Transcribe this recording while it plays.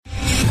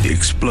The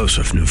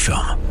explosive new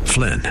film,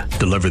 Flynn,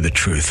 deliver the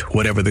truth,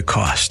 whatever the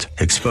cost,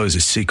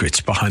 exposes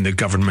secrets behind the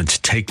government's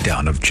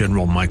takedown of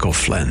General Michael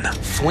Flynn.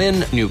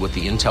 Flynn knew what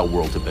the intel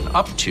world had been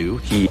up to.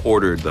 He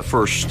ordered the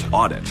first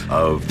audit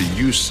of the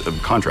use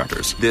of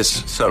contractors.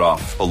 This set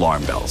off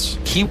alarm bells.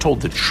 He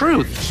told the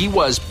truth. He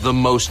was the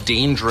most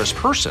dangerous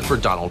person for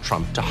Donald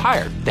Trump to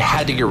hire. They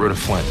had to get rid of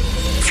Flynn.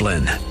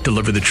 Flynn,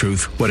 deliver the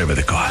truth, whatever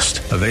the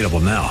cost. Available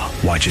now.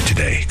 Watch it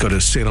today. Go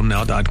to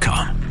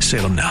salemnow.com.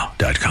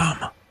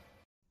 salemnow.com.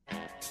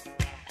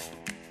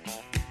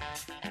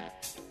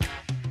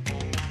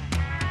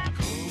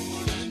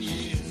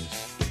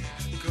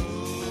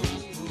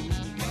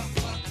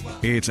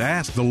 It's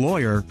Ask the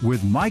Lawyer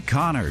with Mike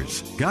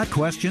Connors. Got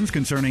questions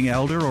concerning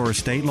elder or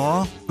estate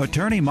law?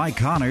 Attorney Mike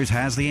Connors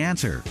has the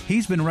answer.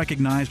 He's been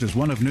recognized as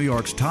one of New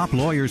York's top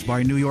lawyers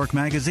by New York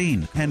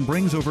Magazine and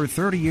brings over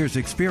 30 years'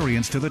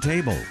 experience to the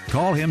table.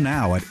 Call him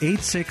now at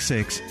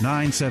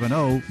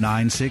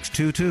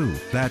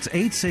 866-970-9622. That's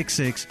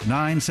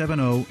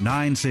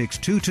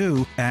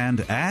 866-970-9622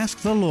 and ask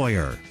the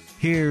lawyer.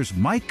 Here's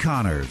Mike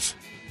Connors.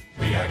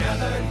 We are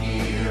gathered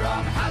here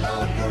on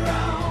hallowed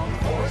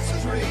ground,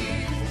 horses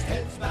raised.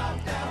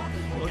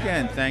 Well,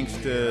 again, thanks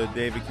to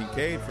David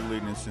Kincaid for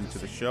leading us into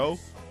the show.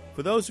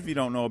 For those of you who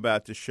don't know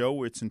about the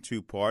show, it's in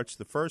two parts.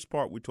 The first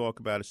part, we talk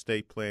about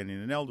estate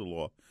planning and elder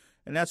law,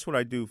 and that's what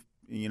I do,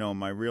 in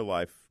my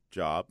real-life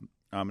job.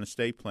 I'm an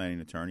estate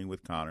planning attorney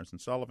with Connors and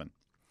Sullivan.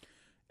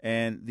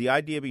 And the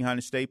idea behind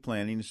estate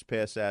planning is to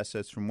pass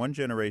assets from one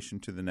generation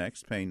to the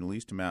next, paying the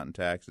least amount in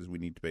taxes we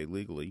need to pay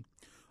legally,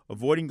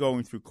 avoiding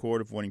going through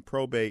court, avoiding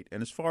probate,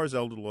 and as far as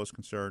elder law is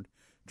concerned,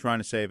 trying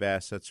to save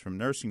assets from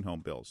nursing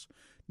home bills.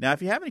 Now,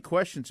 if you have any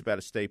questions about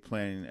estate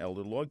planning and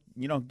elder law,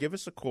 give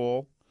us a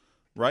call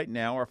right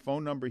now. Our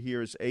phone number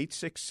here is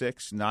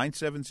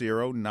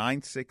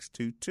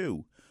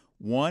 866-970-9622,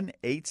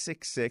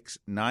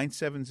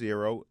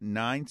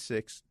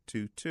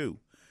 1-866-970-9622.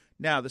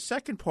 Now, the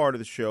second part of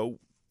the show,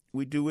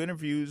 we do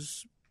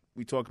interviews.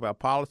 We talk about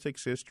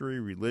politics, history,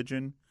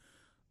 religion.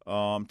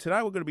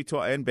 Tonight we're going to be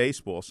talking, and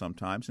baseball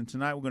sometimes, and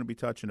tonight we're going to be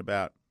touching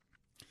about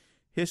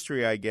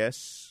history, I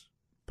guess,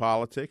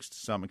 politics to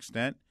some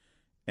extent,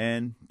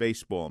 and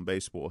baseball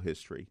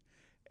history.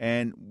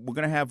 And we're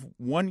going to have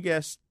one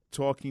guest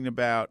talking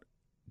about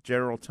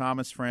General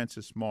Thomas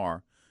Francis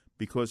Meagher,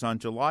 because on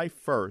July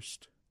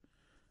 1st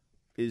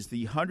is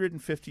the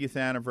 150th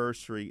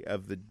anniversary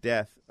of the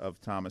death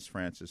of Thomas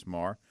Francis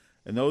Meagher.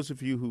 And those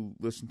of you who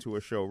listen to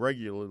our show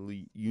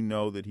regularly, you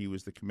know that he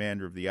was the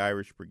commander of the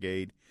Irish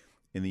Brigade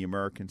in the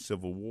American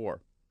Civil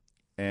War.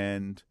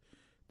 And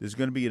there's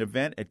going to be an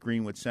event at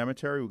Greenwood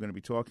Cemetery we're going to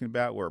be talking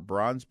about where a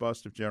bronze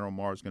bust of General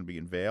Meagher is going to be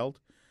unveiled.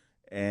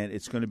 And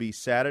it's going to be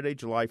Saturday,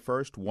 July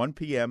 1st, 1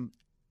 p.m.,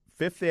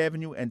 5th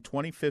Avenue and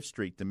 25th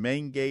Street, the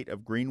main gate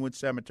of Greenwood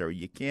Cemetery.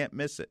 You can't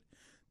miss it.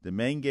 The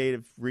main gate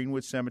of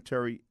Greenwood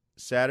Cemetery,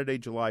 Saturday,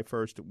 July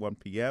 1st at 1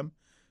 p.m.,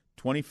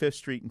 25th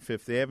Street and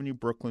 5th Avenue,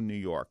 Brooklyn, New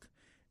York.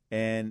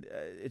 And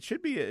it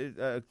should be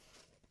a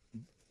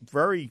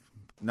very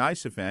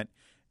nice event.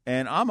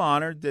 And I'm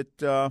honored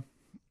that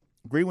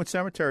Greenwood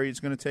Cemetery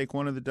is going to take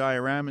one of the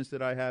dioramas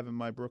that I have in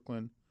my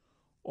Brooklyn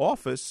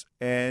office,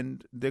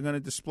 and they're going to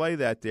display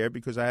that there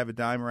because I have a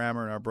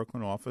diorama in our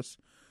Brooklyn office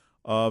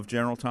of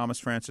General Thomas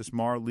Francis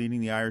Meagher leading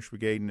the Irish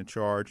Brigade in a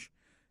charge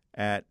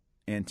at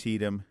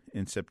Antietam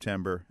in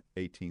September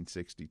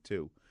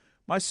 1862.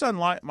 My son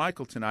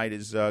Michael tonight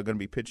is going to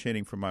be pitch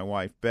hitting for my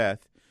wife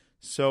Beth.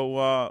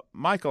 So,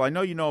 Michael, I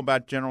know you know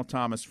about General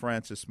Thomas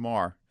Francis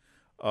Meagher.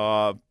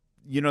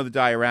 You know the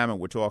diorama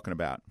we're talking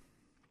about.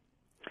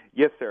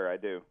 Yes, sir, I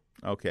do.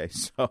 Okay,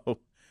 so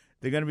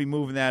they're going to be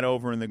moving that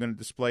over, and they're going to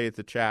display at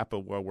the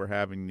chapel while we're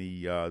having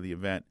the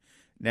event.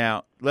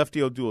 Now,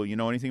 Lefty O'Doul, you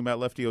know anything about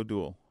Lefty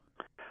O'Doul?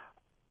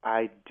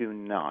 I do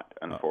not,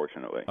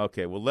 unfortunately.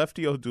 Okay, well,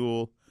 Lefty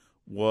O'Doul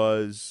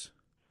was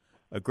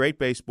a great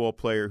baseball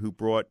player who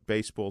brought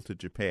baseball to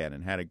Japan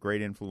and had a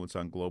great influence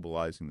on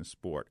globalizing the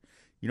sport.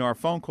 Our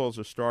phone calls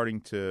are starting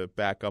to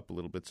back up a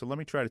little bit, so let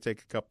me try to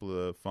take a couple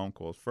of phone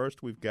calls.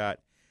 First, we've got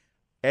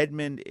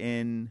Edmund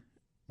in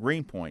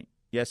Greenpoint.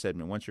 Yes,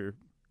 Edmund, what's your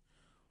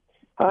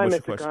Hi,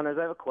 Mr. Mr. Connors.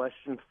 I have a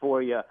question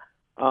for you.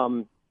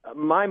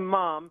 My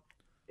mom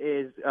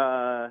is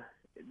got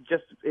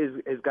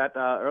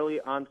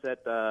early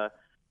onset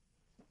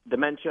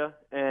dementia,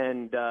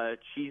 and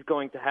she's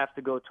going to have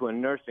to go to a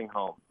nursing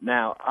home.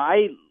 Now,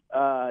 I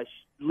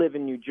live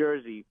in New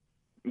Jersey,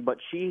 but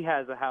she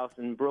has a house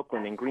in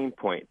Brooklyn in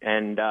Greenpoint,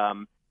 and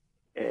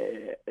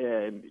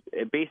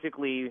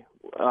basically,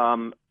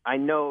 I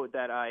know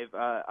that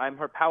I'm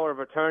her power of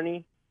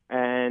attorney,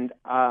 and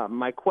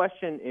my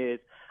question is,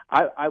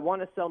 I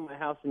want to sell my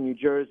house in New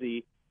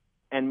Jersey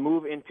and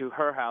move into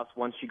her house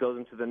once she goes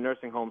into the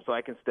nursing home so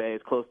I can stay as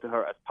close to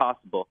her as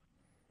possible.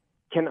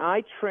 Can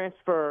I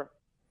transfer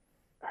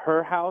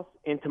her house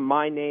into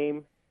my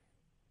name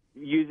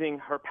using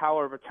her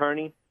power of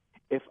attorney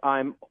if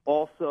I'm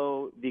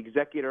also the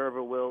executor of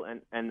a will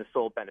and the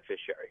sole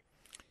beneficiary?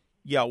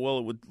 Yeah,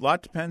 well, a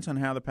lot depends on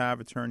how the power of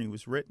attorney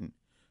was written.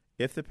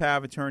 If the power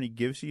of attorney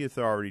gives you the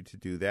authority to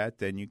do that,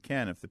 then you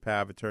can. If the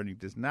power of attorney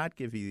does not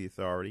give you the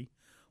authority,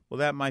 well,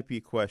 that might be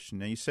a question.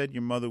 Now, you said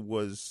your mother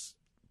was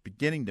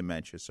beginning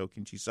dementia, so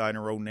can she sign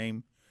her own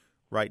name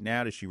right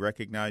now? Does she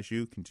recognize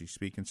you? Can she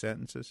speak in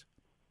sentences?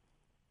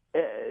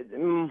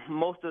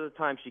 Most of the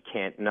time she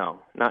can't. No,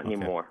 not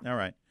anymore. All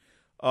right.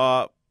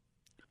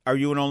 Are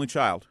you an only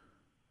child?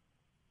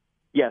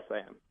 Yes, I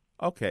am.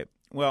 Okay.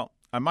 Well,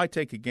 I might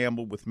take a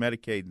gamble with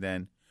Medicaid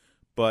then,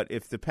 but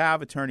if the power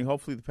of attorney,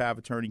 hopefully the power of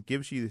attorney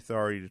gives you the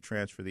authority to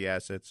transfer the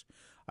assets,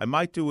 I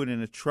might do it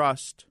in a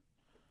trust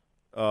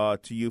to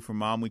you for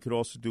Mom. We could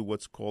also do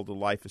what's called a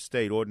life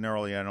estate.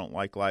 Ordinarily, I don't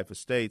like life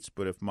estates,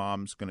 but if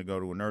Mom's going to go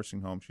to a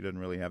nursing home, she doesn't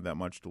really have that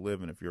much to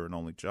live in if you're an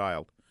only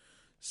child.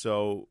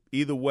 So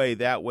either way,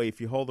 that way, if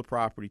you hold the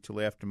property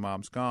till after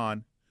Mom's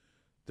gone,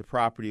 the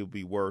property will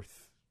be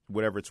worth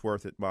whatever it's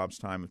worth at Mom's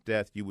time of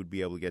death. You would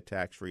be able to get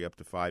tax-free up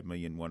to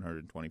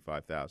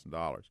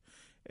 $5,125,000.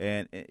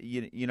 And,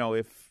 you know,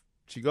 if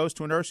she goes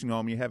to a nursing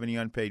home, you have any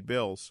unpaid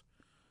bills,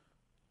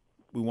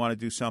 we want to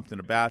do something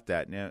about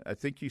that. Now, I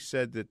think you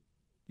said that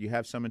you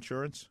have some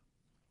insurance?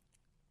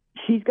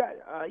 She's got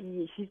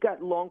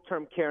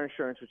long-term care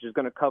insurance, which is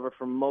going to cover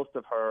for most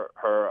of her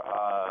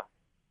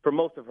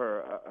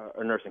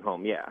nursing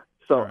home. Yeah.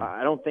 So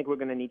right. I don't think we're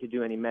going to need to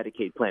do any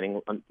Medicaid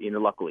planning.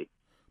 Luckily.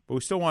 But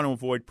we still want to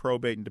avoid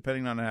probate, and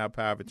depending on how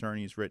power of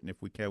attorney is written,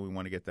 if we can, we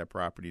want to get that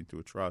property into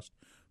a trust.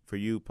 For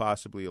you,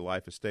 possibly a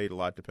life estate. A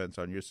lot depends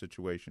on your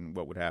situation,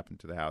 what would happen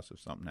to the house if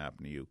something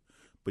happened to you.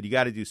 But you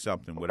got to do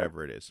something,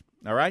 whatever it is.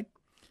 All right?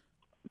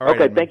 All right,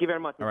 okay, thank you very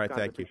much. All right,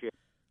 thank you.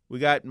 We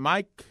got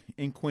Mike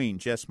in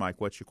Queens. Yes, Mike,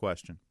 what's your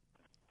question?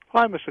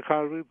 Hi, Mr.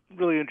 Connors. We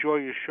really enjoy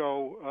your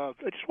show.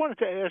 I just wanted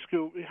to ask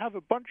you, we have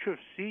a bunch of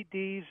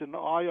CDs and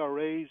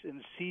IRAs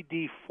in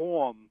CD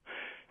form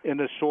in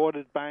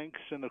assorted banks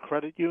and the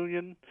credit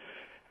union,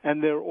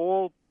 and they're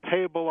all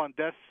payable on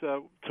death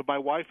to my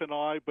wife and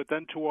I, but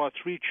then to our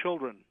 3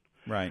 children.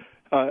 Right.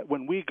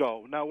 When we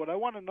go. Now, what I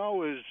want to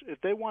know is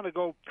if they want to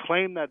go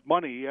claim that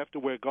money after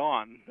we're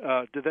gone,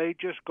 do they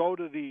just go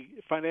to the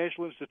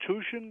financial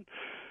institution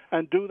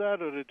and do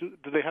that, or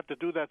do they have to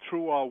do that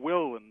through our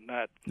will and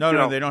that?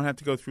 No, they don't have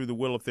to go through the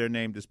will if they're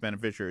named as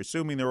beneficiary,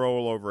 assuming they're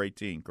all over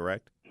 18,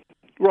 correct?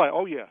 Right,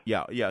 oh, yeah.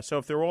 Yeah. So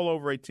if they're all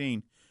over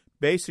 18,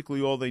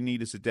 basically all they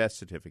need is a death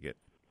certificate.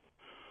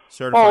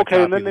 Certified copy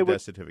and then of they the would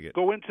death certificate.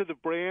 Go into the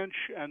branch,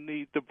 and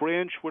the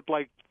branch would,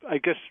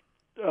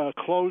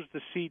 close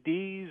the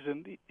CDs,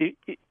 and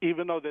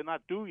even though they're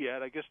not due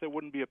yet, I guess there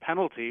wouldn't be a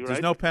penalty, right?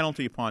 There's no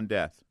penalty upon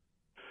death.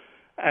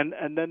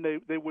 And then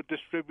they would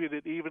distribute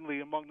it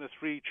evenly among the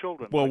 3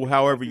 children. Well,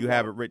 however you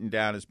have it written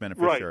down as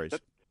beneficiaries.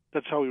 Right.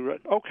 That's how we read.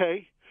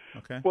 Okay.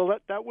 Okay. Well,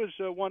 that was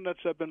one that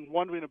I've been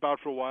wondering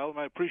about for a while, and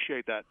I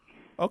appreciate that.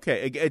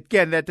 Okay.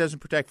 Again, that doesn't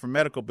protect from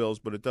medical bills,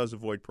 but it does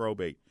avoid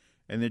probate.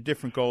 And there are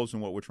different goals in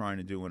what we're trying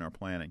to do in our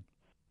planning.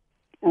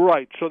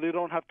 Right. So they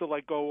don't have to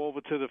go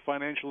over to the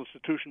financial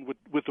institution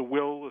with a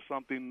will or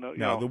something.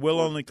 No, the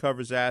will only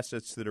covers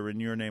assets that are in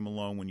your name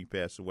alone when you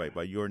pass away.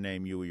 By your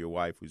name, you or your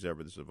wife, who's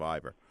ever the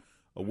survivor.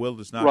 A will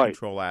does not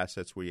control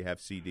assets where you have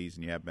CDs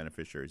and you have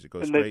beneficiaries. It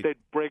goes straight. They'd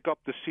break up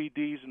the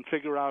CDs and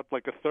figure out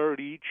a third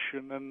each,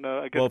 and then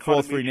I guess. Well, if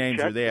all 3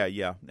 names are there,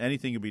 yeah,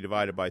 anything can be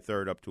divided by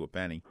third up to a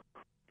penny.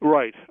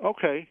 Right.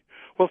 Okay.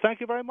 Well,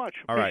 thank you very much.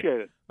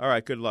 Appreciate it. All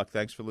right. Good luck.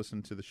 Thanks for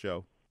listening to the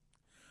show.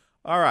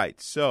 All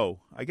right. So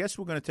I guess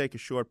we're going to take a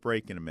short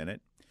break in a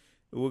minute.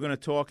 We're going to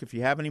talk. If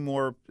you have any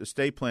more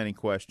estate planning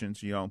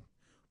questions, we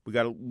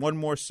got one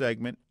more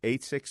segment.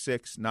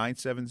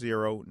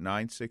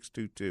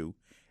 866-970-9622.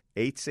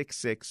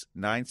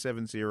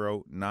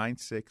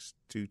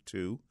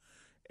 866-970-9622.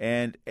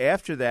 And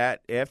after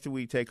that, after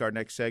we take our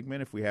next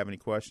segment, if we have any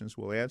questions,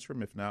 we'll answer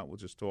them. If not, we'll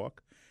just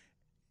talk.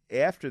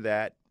 After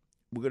that,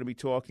 we're going to be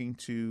talking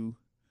to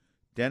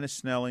Dennis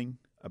Snelling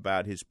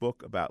about his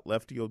book about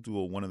Lefty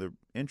O'Doul, one of the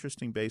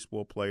interesting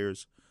baseball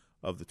players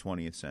of the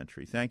 20th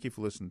century. Thank you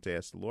for listening to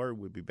Ask the Lawyer.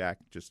 We'll be back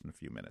just in a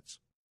few minutes.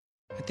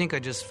 I think I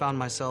just found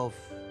myself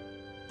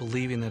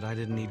believing that I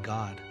didn't need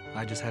God.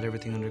 I just had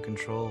everything under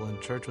control,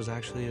 and church was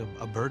actually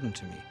a burden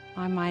to me.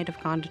 I might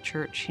have gone to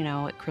church,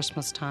 at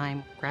Christmas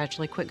time,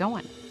 gradually quit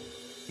going.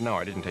 No,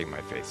 I didn't take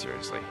my faith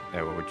seriously,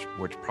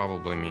 which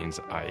probably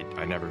means I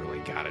never really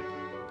got it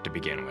to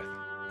begin with.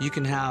 You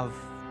can have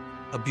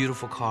a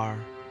beautiful car,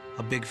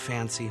 a big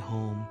fancy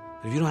home,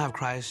 but if you don't have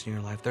Christ in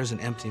your life, there's an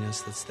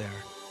emptiness that's there.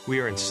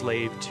 We are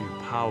enslaved to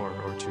power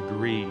or to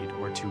greed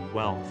or to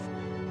wealth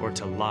or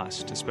to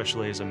lust,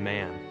 especially as a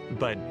man.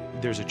 But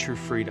there's a true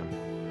freedom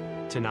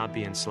to not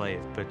be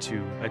enslaved, but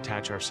to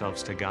attach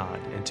ourselves to God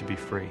and to be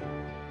free.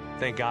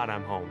 Thank God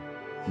I'm home.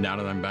 Now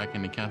that I'm back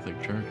in the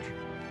Catholic Church,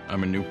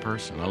 I'm a new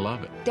person. I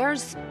love it.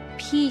 There's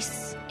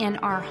peace in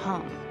our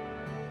home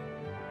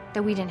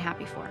that we didn't have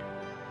before.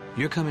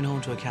 You're coming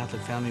home to a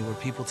Catholic family where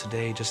people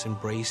today just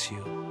embrace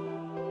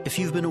you. If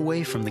you've been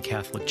away from the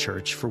Catholic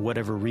Church for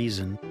whatever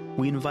reason,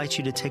 we invite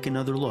you to take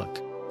another look.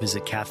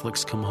 Visit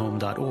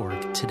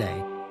CatholicsComeHome.org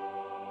today.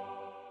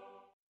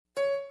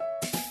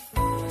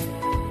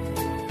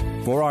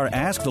 For our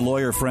Ask the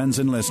Lawyer friends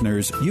and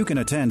listeners, you can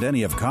attend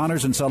any of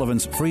Connors and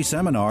Sullivan's free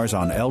seminars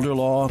on elder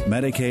law,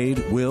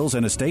 Medicaid, wills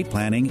and estate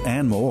planning,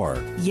 and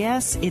more.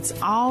 Yes, it's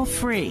all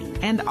free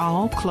and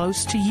all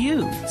close to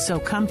you. So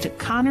come to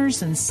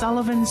Connors and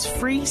Sullivan's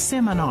free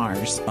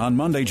seminars. On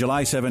Monday,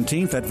 July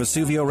 17th at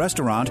Vesuvio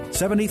Restaurant,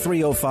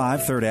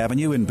 7305 3rd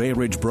Avenue in Bay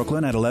Ridge,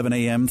 Brooklyn at 11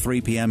 a.m.,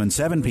 3 p.m., and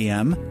 7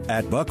 p.m.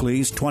 At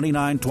Buckley's,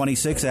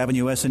 2926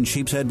 Avenue S in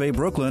Sheepshead Bay,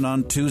 Brooklyn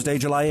on Tuesday,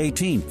 July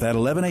 18th at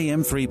 11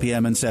 a.m., 3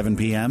 p.m., and 7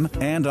 p.m.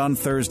 And on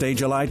Thursday,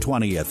 July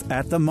 20th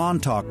at the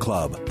Montauk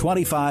Club,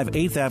 25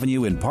 8th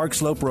Avenue in Park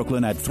Slope,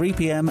 Brooklyn at 3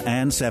 p.m.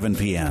 and 7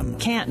 p.m.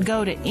 Can't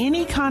go to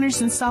any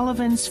Connors and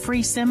Sullivan's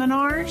free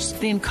seminars?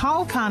 Then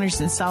call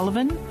Connors and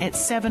Sullivan at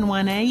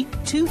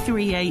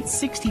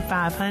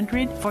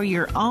 718-238-6500 for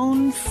your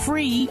own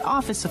free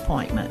office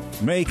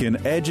appointment. Make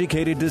an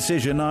educated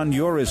decision on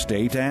your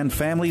estate and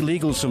family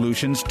legal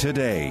solutions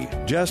today.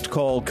 Just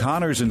call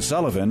Connors and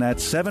Sullivan at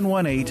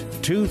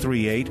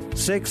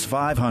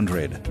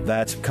 718-238-6500.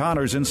 That's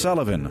Connors and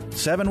Sullivan,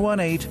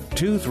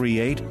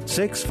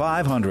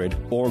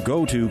 718-238-6500, or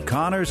go to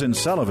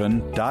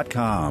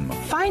connorsandsullivan.com.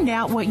 Find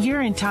out what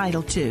you're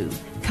entitled to.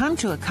 Come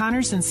to a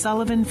Connors and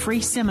Sullivan free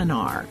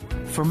seminar.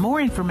 For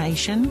more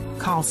information,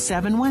 call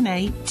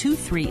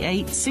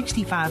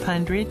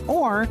 718-238-6500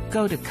 or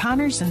go to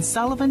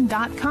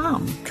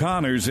connorsandsullivan.com.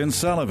 Connors and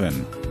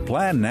Sullivan.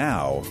 Plan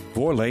now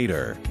for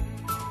later.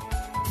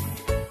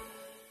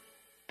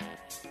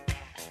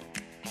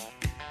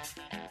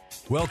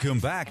 Welcome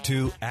back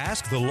to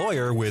Ask the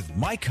Lawyer with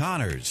Mike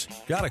Connors.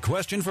 Got a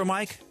question for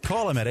Mike?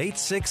 Call him at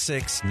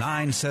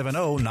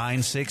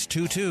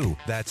 866-970-9622.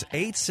 That's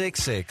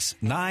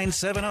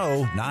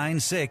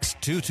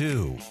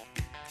 866-970-9622.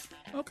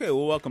 Okay,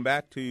 well, welcome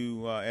back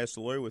to Ask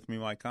the Lawyer with me,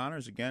 Mike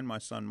Connors. Again, my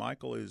son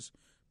Michael is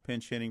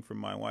pinch hitting from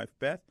my wife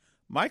Beth.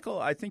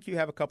 Michael, I think you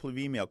have a couple of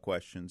email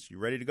questions. You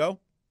ready to go?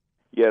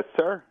 Yes,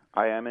 sir.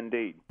 I am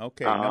indeed.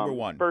 Okay, number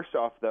one. First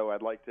off, though,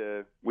 I'd like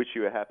to wish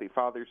you a happy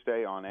Father's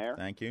Day on air.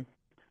 Thank you.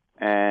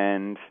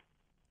 And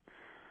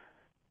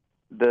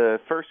the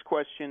first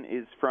question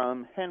is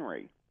from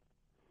Henry.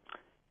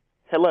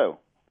 Hello.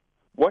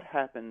 What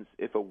happens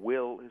if a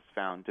will is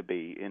found to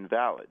be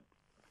invalid?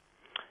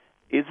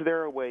 Is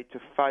there a way to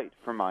fight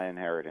for my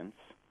inheritance,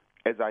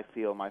 as I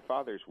feel my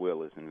father's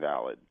will is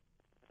invalid?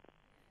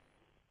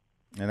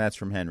 And that's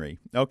from Henry.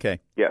 Okay.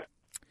 Yes.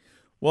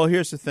 Well,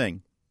 here's the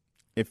thing.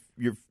 If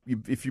you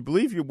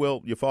believe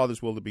your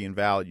father's will to be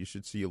invalid, you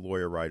should see a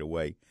lawyer right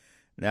away.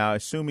 Now,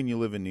 assuming you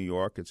live in New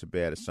York, it's a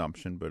bad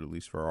assumption, but at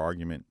least for our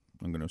argument,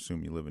 I'm going to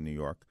assume you live in New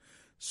York.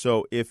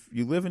 So if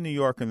you live in New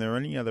York and there are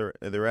any other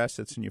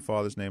assets in your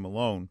father's name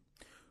alone,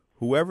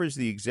 whoever is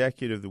the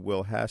executor of the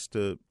will has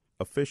to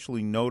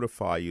officially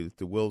notify you that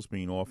the will is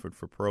being offered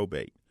for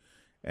probate.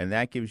 And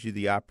that gives you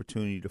the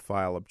opportunity to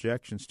file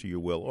objections to your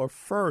will. Or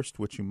first,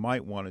 what you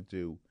might want to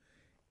do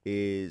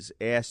is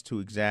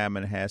have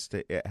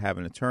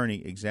an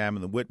attorney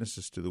examine the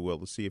witnesses to the will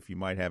to see if you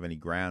might have any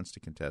grounds to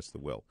contest the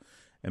will.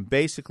 And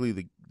basically,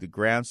 the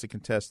grounds to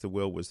contest the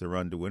will was their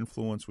undue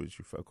influence, which,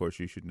 of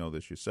course, you should know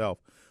this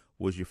yourself.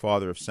 Was your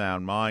father of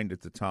sound mind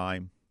at the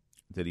time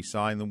that he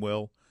signed the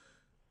will?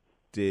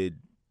 Did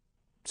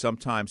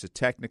sometimes a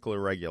technical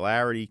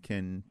irregularity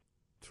can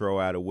throw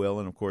out a will?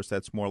 And, of course,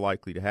 that's more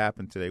likely to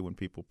happen today when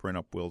people print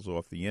up wills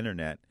off the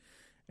Internet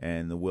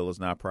and the will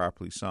is not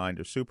properly signed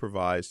or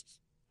supervised.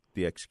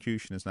 The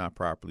execution is not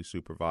properly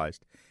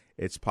supervised.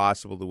 It's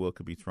possible the will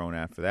could be thrown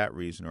out for that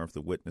reason, or if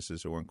the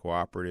witnesses are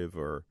uncooperative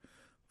or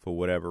for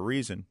whatever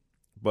reason.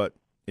 But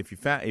if you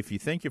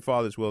think your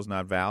father's will is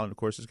not valid, of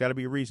course, there's got to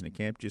be a reason. It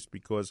can't just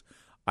because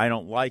I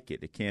don't like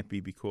it. It can't be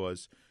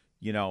because,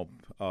 he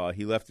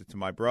left it to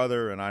my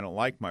brother and I don't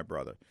like my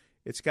brother.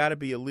 It's got to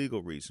be a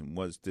legal reason.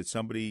 Did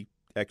somebody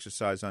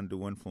exercise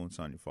undue influence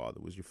on your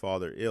father? Was your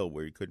father ill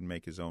where he couldn't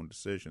make his own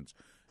decisions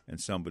and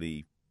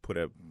somebody put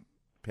a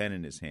pen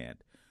in his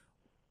hand?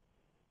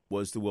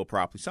 Was the will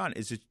properly signed?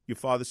 Is it your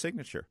father's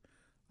signature?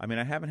 I mean,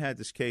 I haven't had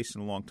this case in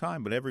a long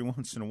time, but every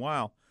once in a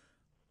while,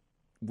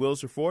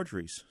 wills are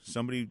forgeries.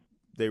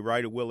 They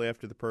write a will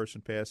after the person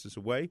passes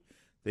away.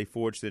 They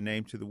forge their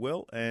name to the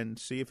will and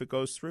see if it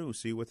goes through,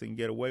 see what they can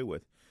get away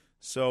with.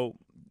 So,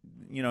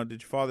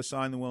 did your father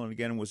sign the will? And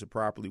again, was it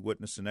properly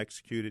witnessed and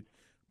executed?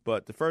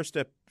 But the first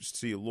step is to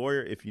see a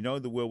lawyer. If you know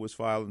the will was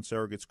filed in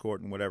surrogate's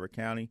court in whatever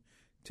county,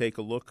 take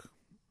a look.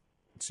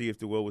 See if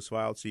the will was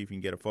filed, see if you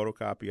can get a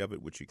photocopy of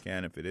it, which you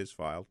can if it is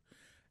filed.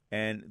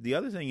 And the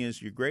other thing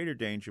is your greater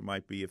danger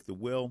might be if the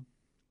will,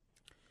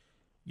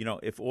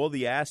 if all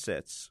the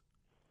assets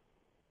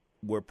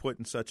were put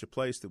in such a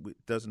place that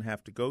it doesn't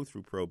have to go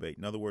through probate.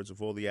 In other words,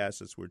 if all the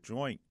assets were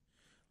joint,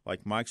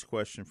 like Mike's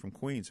question from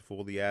Queens, if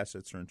all the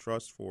assets are in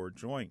trust for a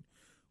joint,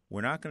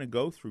 we're not going to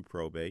go through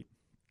probate,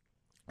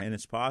 and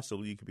it's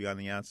possible you could be on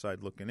the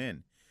outside looking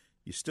in.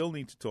 You still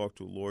need to talk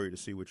to a lawyer to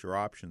see what your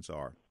options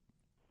are.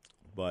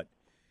 But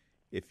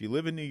if you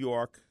live in New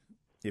York,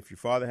 if your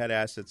father had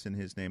assets in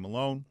his name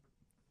alone,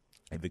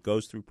 if it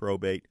goes through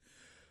probate,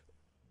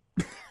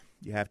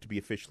 you have to be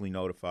officially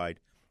notified,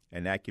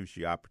 and that gives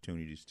you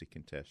opportunities to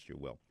contest your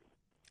will.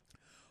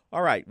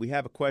 All right, we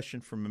have a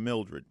question from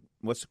Mildred.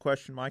 What's the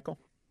question, Michael?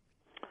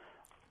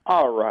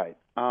 All right.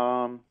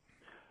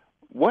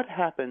 What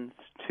happens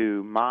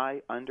to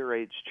my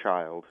underage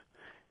child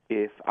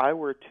if I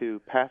were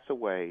to pass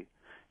away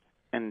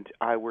and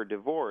I were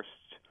divorced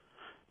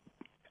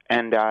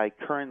and I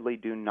currently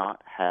do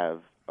not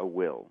have a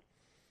will?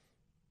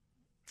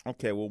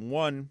 Okay, well,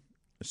 one,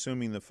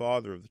 assuming the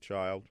father of the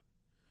child,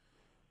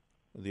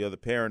 the other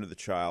parent of the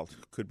child,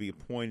 could be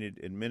appointed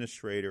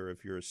administrator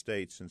of your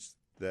estate, since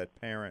that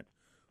parent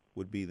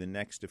would be the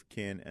next of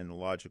kin and the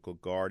logical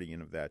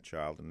guardian of that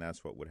child, and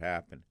that's what would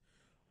happen.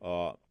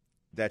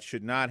 That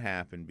should not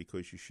happen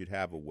because you should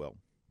have a will.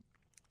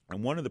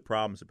 And one of the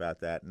problems about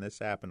that, and this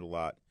happened a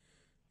lot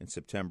in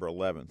September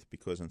 11th,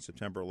 because on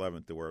September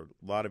 11th there were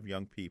a lot of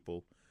young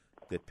people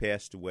that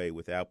passed away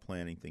without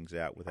planning things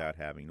out, without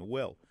having a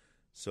will.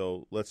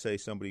 So let's say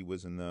somebody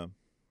was in the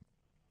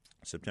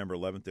September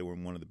 11th, they were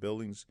in one of the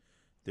buildings,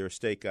 their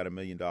estate got $1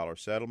 million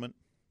settlement,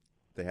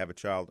 they have a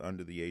child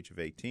under the age of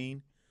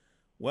 18.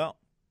 Well,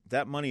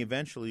 that money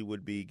eventually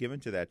would be given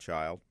to that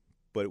child,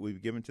 but it would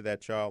be given to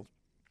that child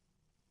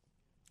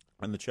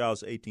on the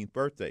child's 18th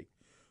birthday,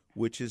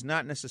 which is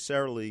not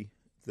necessarily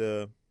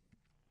the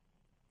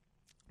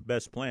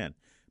best plan.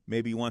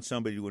 Maybe you want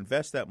somebody to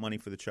invest that money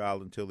for the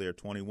child until they're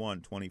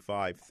 21,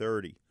 25,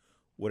 30,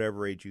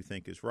 whatever age you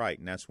think is right,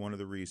 and that's one of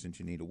the reasons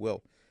you need a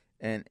will.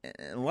 And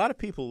a lot of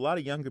people, a lot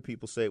of younger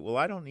people say, well,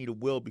 I don't need a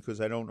will because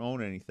I don't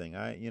own anything.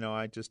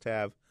 I just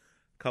have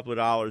a couple of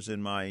dollars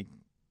in my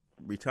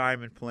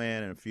retirement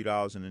plan and a few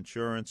dollars in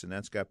insurance, and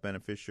that's got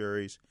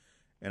beneficiaries,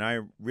 and I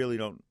really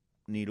don't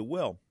need a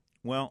will.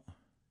 Well,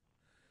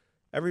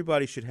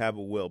 everybody should have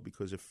a will,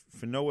 because if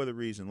for no other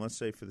reason, let's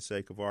say for the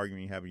sake of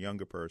argument, you have a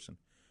younger person,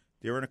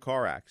 they're in a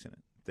car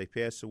accident, they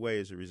pass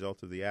away as a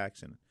result of the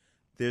accident.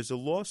 There's a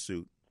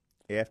lawsuit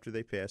after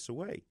they pass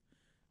away.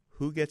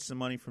 Who gets the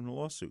money from the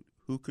lawsuit?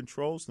 Who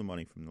controls the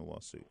money from the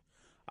lawsuit?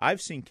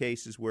 I've seen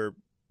cases where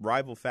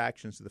rival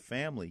factions of the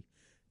family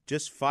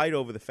just fight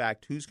over the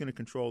fact who's going to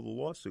control the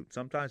lawsuit.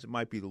 Sometimes it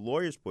might be the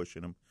lawyers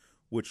pushing them,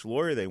 which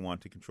lawyer they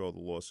want to control the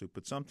lawsuit,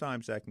 but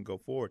sometimes that can go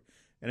forward.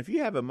 And if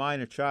you have a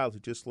minor child who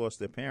just lost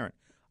their parent,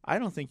 I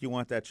don't think you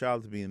want that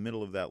child to be in the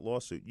middle of that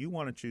lawsuit. You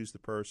want to choose the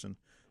person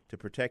to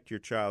protect your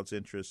child's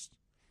interests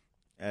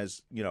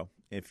as,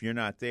 if you're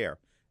not there.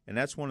 And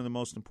that's one of the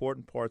most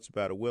important parts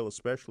about a will,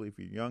 especially if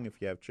you're young,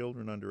 if you have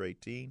children under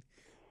 18.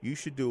 You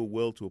should do a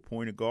will to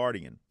appoint a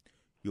guardian.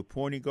 You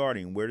appoint a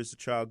guardian. Where does the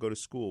child go to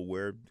school?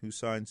 Who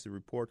signs the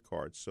report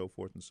cards, so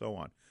forth and so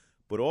on.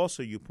 But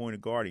also you appoint a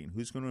guardian.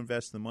 Who's going to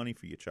invest the money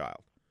for your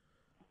child?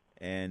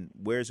 And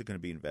where is it going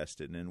to be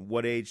invested? And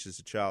what age does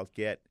the child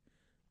get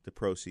the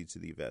proceeds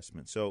of the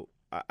investment? So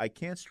I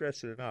can't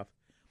stress it enough.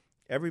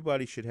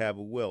 Everybody should have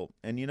a will.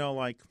 And,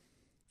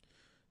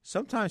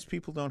 sometimes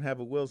people don't have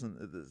a wills, and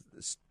the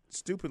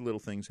stupid little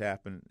things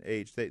happen at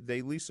age.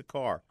 They lease a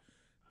car.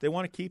 They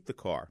want to keep the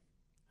car.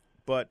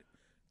 But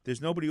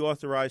there's nobody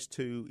authorized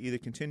to either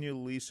continue the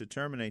lease or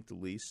terminate the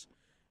lease.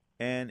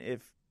 And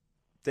if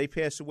they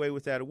pass away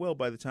without a will,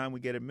 by the time we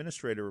get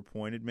administrator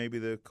appointed, maybe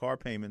the car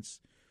payments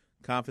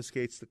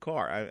confiscates the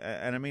car.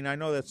 I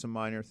know that's a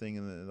minor thing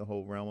in the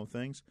whole realm of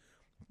things,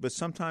 but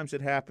sometimes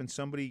it happens.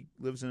 Somebody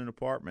lives in an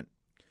apartment.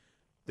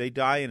 They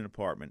die in an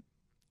apartment.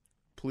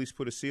 Police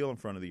put a seal in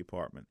front of the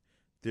apartment.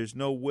 There's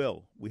no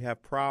will. We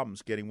have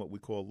problems getting what we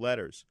call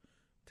letters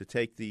to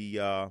take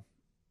the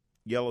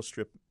yellow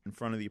strip in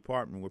front of the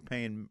apartment. We're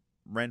paying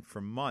rent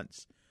for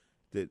months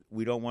that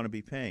we don't want to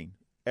be paying.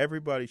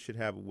 Everybody should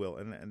have a will,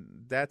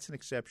 and that's an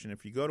exception.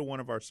 If you go to one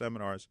of our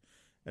seminars,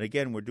 and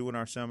again, we're doing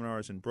our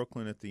seminars in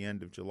Brooklyn at the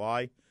end of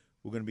July.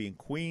 We're going to be in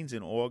Queens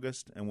in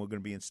August, and we're going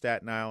to be in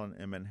Staten Island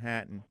and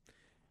Manhattan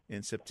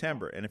in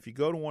September. And if you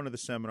go to one of the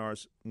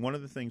seminars, one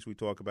of the things we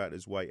talk about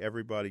is why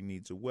everybody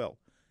needs a will.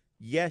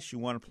 Yes, you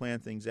want to plan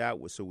things out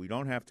so we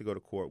don't have to go to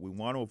court. We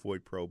want to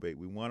avoid probate.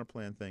 We want to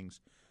plan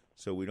things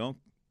so we don't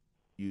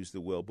use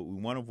the will, but we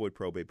want to avoid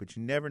probate. But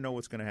you never know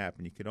what's going to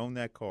happen. You could own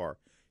that car.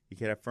 You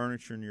could have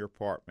furniture in your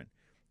apartment.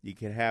 You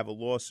could have a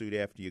lawsuit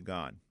after you're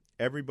gone.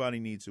 Everybody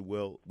needs a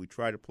will. We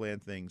try to plan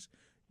things.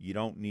 You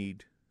don't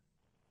need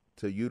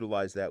to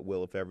utilize that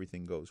will if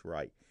everything goes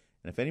right.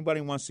 And if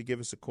anybody wants to give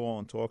us a call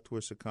and talk to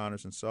us at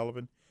Connors &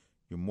 Sullivan,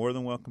 you're more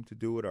than welcome to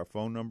do it. Our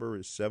phone number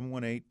is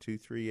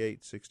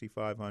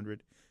 718-238-6500,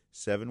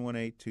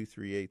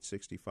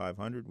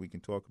 718-238-6500. We can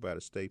talk about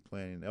estate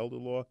planning and elder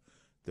law.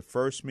 The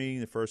first meeting,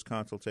 the first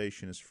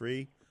consultation is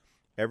free.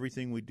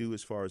 Everything we do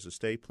as far as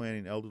estate planning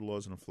and elder law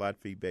is on a flat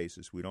fee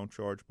basis. We don't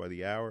charge by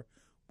the hour.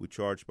 We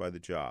charge by the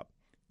job.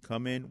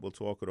 Come in, we'll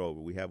talk it over.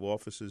 We have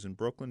offices in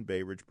Brooklyn,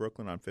 Bay Ridge,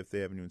 Brooklyn, on 5th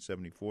Avenue and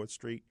 74th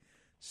Street.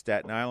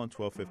 Staten Island,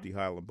 1250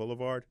 Highland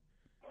Boulevard.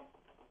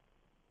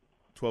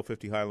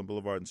 1250 Highland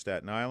Boulevard in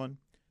Staten Island.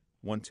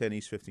 110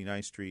 East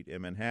 59th Street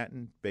in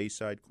Manhattan.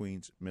 Bayside,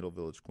 Queens, Middle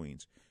Village,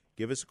 Queens.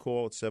 Give us a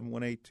call at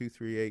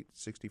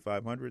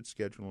 718-238-6500.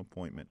 Schedule an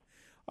appointment.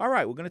 All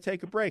right, we're going to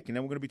take a break, and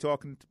then we're going to be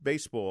talking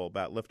baseball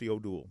about Lefty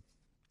O'Doul.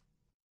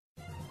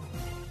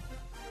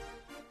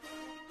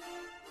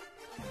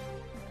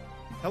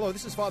 Hello,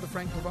 this is Father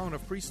Frank Pavone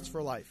of Priests for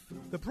Life.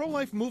 The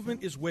pro-life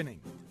movement is winning.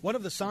 One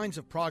of the signs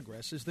of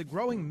progress is the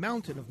growing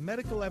mountain of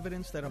medical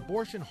evidence that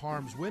abortion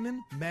harms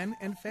women, men,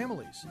 and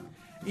families.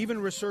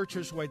 Even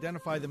researchers who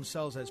identify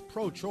themselves as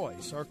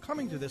pro-choice are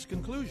coming to this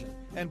conclusion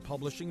and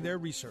publishing their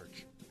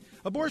research.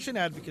 Abortion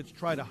advocates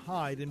try to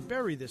hide and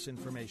bury this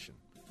information,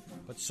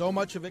 but so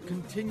much of it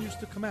continues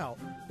to come out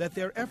that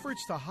their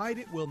efforts to hide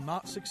it will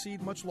not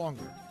succeed much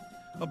longer.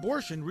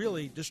 Abortion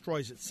really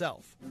destroys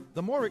itself.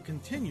 The more it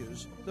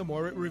continues, the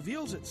more it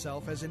reveals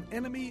itself as an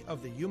enemy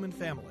of the human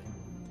family.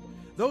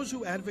 Those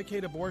who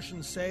advocate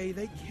abortion say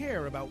they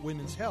care about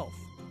women's health.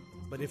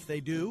 But if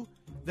they do,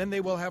 then they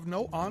will have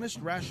no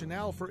honest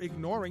rationale for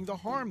ignoring the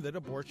harm that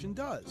abortion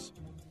does.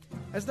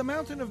 As the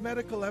mountain of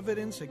medical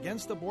evidence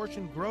against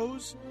abortion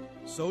grows,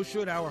 so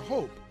should our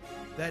hope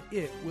that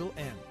it will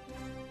end.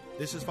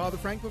 This is Father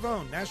Frank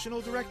Pavone,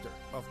 National Director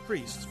of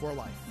Priests for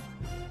Life.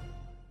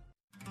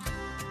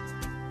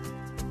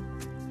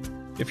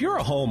 If you're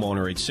a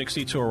homeowner age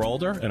 62 or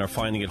older and are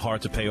finding it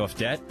hard to pay off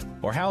debt,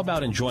 or how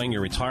about enjoying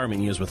your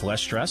retirement years with less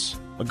stress?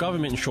 A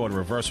government-insured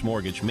reverse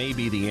mortgage may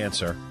be the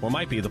answer, or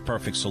might be the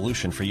perfect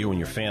solution for you and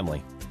your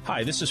family.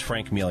 Hi, this is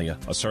Frank Melia,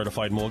 a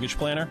certified mortgage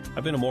planner.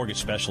 I've been a mortgage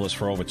specialist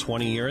for over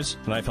 20 years,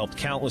 and I've helped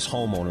countless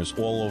homeowners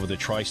all over the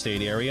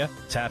tri-state area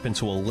tap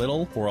into a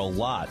little or a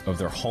lot of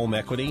their home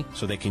equity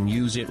so they can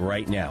use it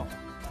right now.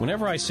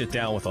 Whenever I sit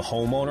down with a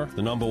homeowner,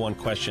 the number one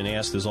question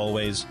asked is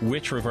always,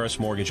 which reverse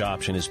mortgage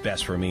option is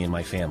best for me and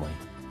my family?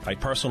 I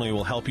personally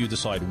will help you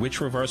decide which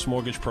reverse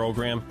mortgage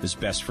program is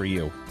best for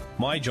you.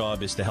 My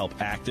job is to help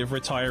active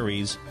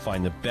retirees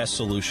find the best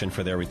solution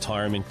for their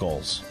retirement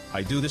goals.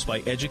 I do this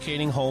by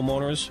educating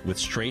homeowners with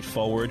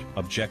straightforward,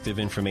 objective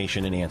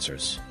information and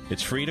answers.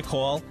 It's free to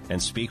call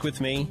and speak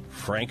with me,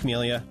 Frank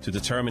Melia, to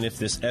determine if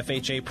this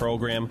FHA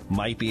program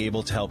might be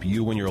able to help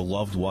you and your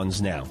loved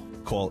ones now.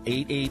 Call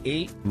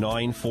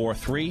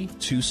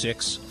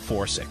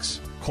 888-943-2646.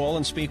 Call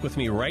and speak with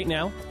me right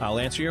now. I'll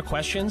answer your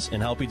questions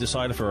and help you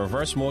decide if a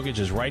reverse mortgage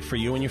is right for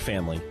you and your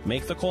family.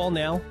 Make the call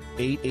now,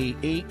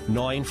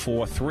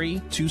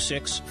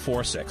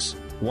 888-943-2646.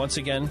 Once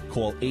again,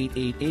 call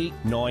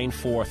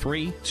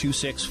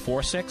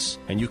 888-943-2646,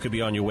 and you could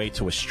be on your way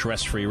to a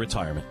stress-free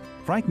retirement.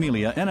 Frank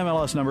Melia,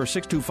 NMLS number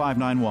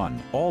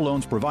 62591. All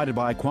loans provided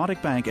by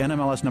Quantic Bank,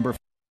 NMLS number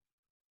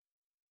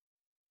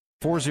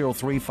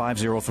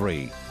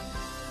 403503.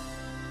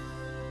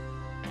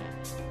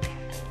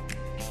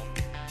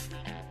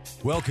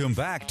 Welcome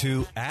back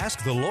to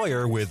Ask the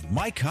Lawyer with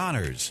Mike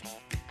Connors.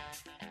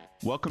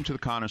 Welcome to the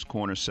Connors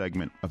Corner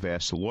segment of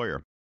Ask the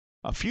Lawyer.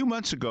 A few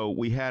months ago,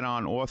 we had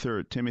on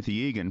author Timothy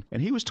Egan, and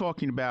he was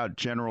talking about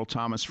General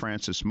Thomas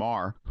Francis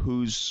Meagher,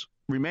 whose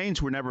remains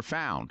were never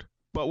found.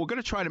 But we're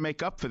going to try to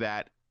make up for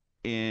that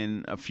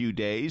in a few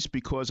days,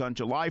 because on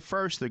July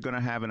 1st, they're going to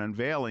have an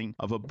unveiling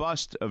of a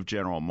bust of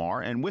General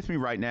Meagher. And with me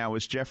right now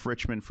is Jeff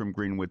Richmond from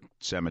Greenwood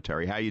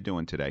Cemetery. How you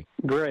doing today?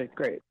 Great.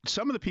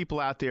 Some of the people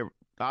out there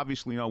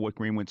obviously know where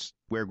Greenwood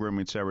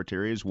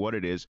Cemetery is, what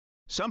it is.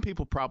 Some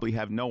people probably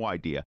have no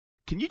idea.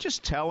 Can you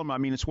just tell them? I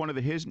mean, it's one of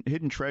the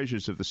hidden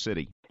treasures of the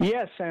city.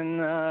 Yes,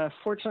 and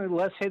fortunately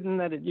less hidden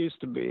than it used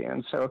to be.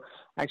 And so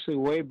actually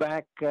way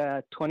back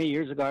 20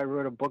 years ago, I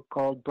wrote a book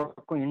called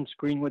Brooklyn's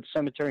Greenwood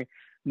Cemetery,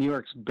 New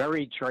York's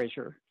Buried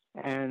Treasure.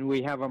 And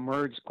we have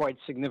emerged quite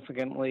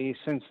significantly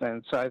since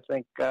then. So I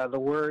think the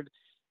word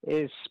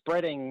is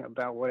spreading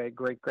about what a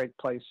great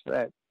place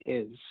that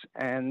is.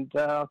 And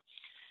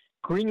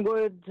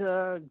Greenwood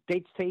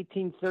dates to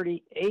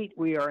 1838.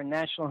 We are a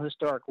National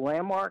Historic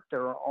Landmark.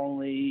 There are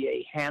only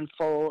a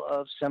handful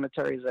of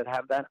cemeteries that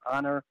have that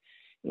honor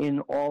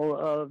in all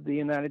of the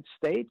United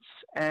States,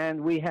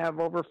 and we have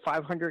over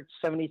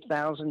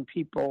 570,000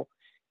 people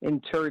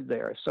interred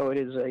there. So it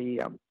is a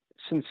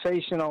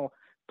sensational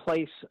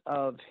place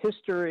of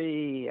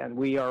history, and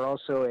we are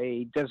also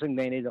a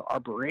designated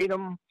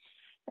arboretum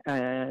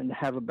and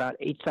have about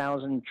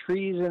 8,000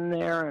 trees in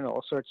there and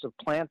all sorts of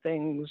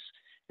plantings,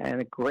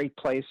 and a great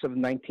place of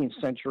 19th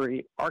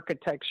century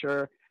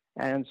architecture.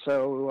 And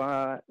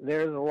so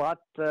there's a lot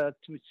to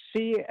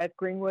see at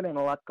Greenwood and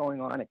a lot going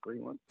on at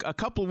Greenwood. A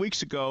couple of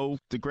weeks ago,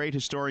 the great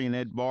historian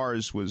Ed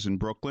Bars was in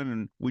Brooklyn,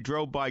 and we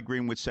drove by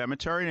Greenwood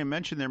Cemetery, and I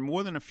mentioned there are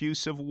more than a few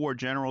Civil War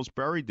generals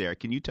buried there.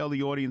 Can you tell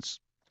the audience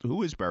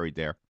who is buried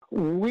there?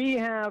 We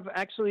have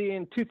actually,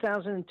 in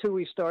 2002,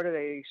 we started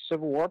a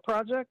Civil War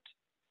project.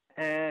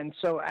 And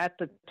so at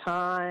the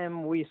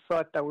time, we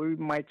thought that we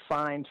might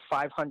find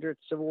 500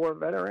 Civil War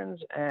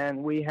veterans,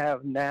 and we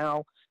have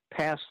now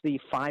passed the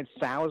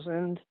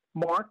 5,000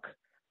 mark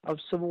of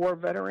Civil War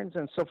veterans.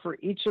 And so for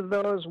each of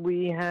those,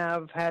 we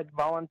have had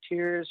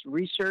volunteers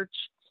research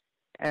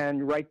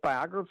and write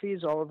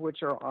biographies, all of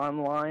which are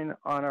online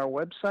on our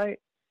website.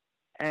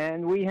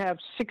 And we have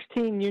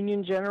 16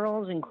 Union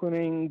generals,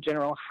 including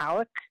General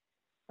Halleck,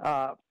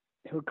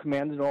 who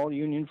commanded all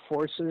Union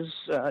forces,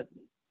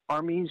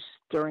 armies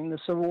during the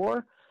Civil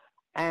War.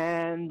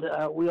 And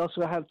we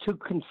also have two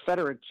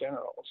Confederate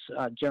generals,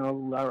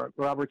 General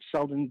Robert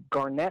Selden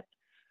Garnett,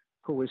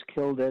 who was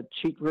killed at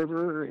Cheat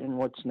River in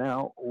what's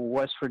now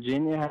West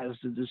Virginia, has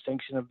the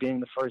distinction of being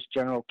the first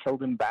general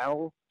killed in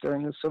battle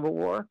during the Civil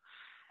War.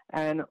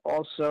 And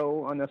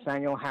also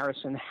Nathaniel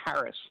Harrison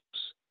Harris,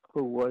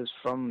 who was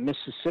from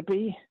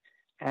Mississippi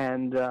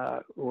and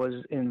was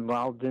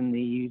involved in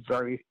the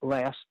very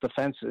last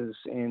defenses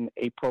in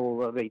April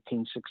of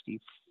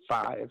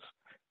 1865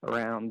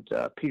 around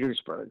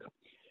Petersburg.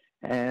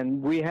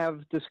 And we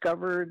have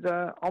discovered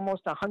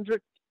almost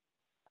 100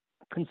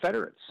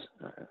 Confederates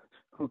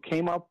who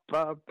came up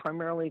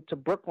primarily to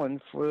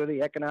Brooklyn for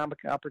the economic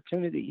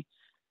opportunity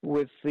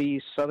with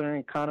the Southern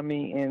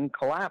economy in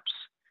collapse,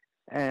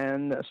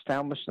 and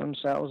established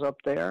themselves up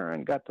there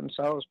and got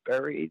themselves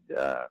buried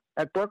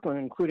at Brooklyn,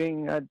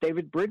 including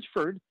David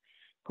Bridgeford,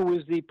 who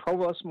was the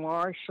Provost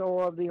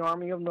Marshal of the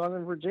Army of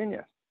Northern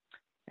Virginia,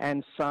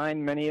 and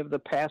signed many of the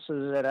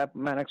passes at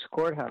Appomattox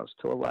Courthouse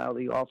to allow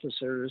the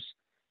officers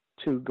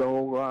to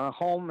go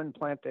home and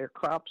plant their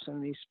crops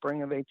in the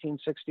spring of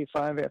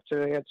 1865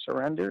 after they had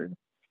surrendered.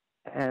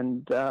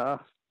 And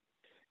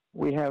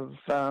we have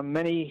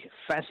many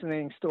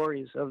fascinating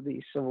stories of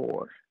the Civil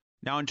War.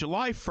 Now, on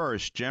July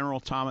 1st,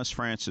 General Thomas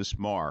Francis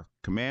Meagher,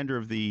 commander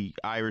of the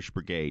Irish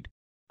Brigade,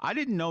 I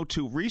didn't know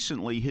too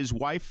recently his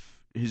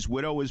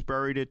widow, is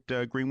buried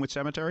at Greenwood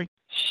Cemetery?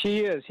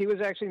 She is. He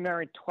was actually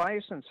married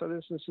twice, and so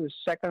this is his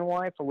second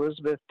wife,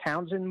 Elizabeth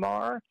Townsend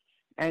Meagher.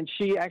 And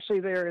she actually,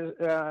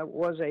 there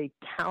was a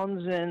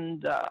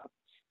Townsend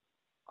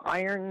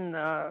iron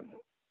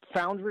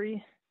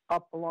foundry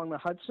up along the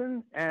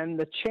Hudson, and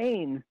the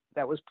chain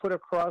that was put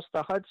across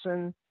the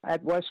Hudson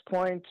at West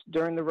Point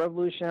during the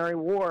Revolutionary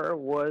War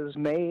was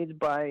made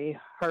by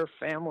her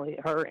family,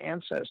 her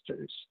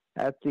ancestors,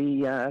 at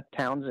the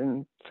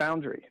Townsend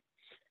foundry.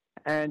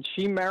 And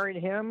she married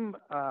him.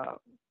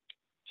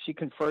 She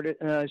converted.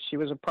 She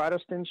was a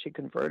Protestant. She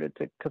converted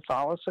to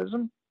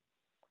Catholicism,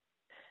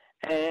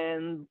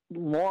 and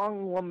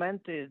long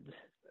lamented.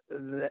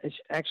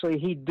 Actually,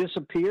 he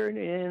disappeared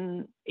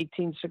in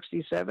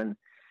 1867.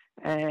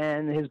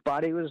 And his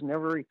body was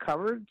never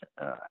recovered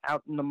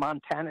out in the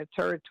Montana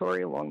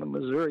Territory along the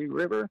Missouri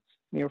River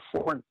near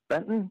Fort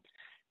Benton.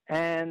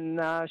 And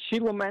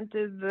she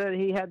lamented that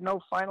he had no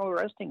final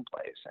resting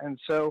place. And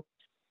so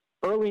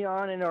early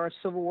on in our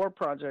Civil War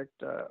project,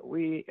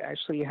 we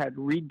actually had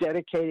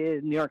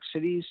rededicated New York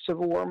City's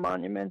Civil War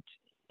Monument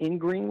in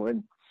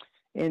Greenwood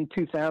in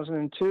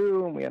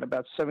 2002. And we had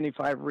about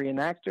 75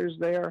 reenactors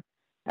there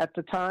at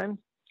the time.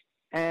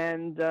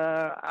 And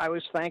I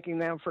was thanking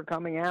them for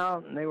coming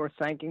out, and they were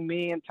thanking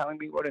me and telling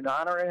me what an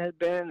honor it had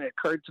been. It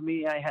occurred to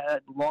me I had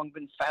long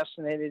been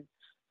fascinated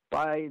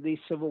by the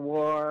Civil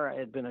War. I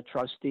had been a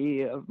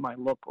trustee of my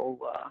local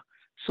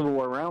Civil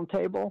War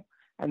Roundtable,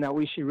 and that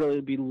we should really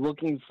be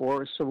looking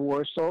for Civil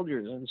War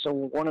soldiers. And so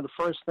one of the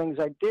first things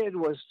I did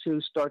was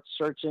to start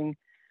searching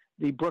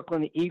the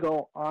Brooklyn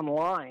Eagle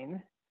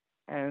online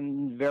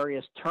and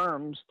various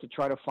terms to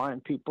try to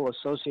find people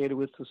associated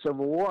with the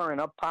Civil War,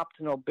 and up popped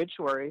an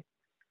obituary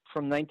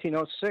from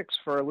 1906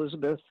 for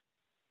Elizabeth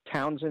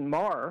Townsend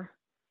Meagher,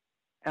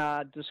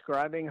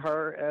 describing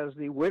her as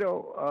the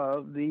widow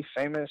of the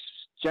famous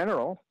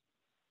general.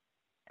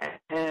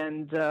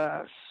 And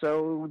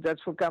so that's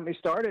what got me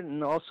started.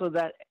 And also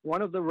that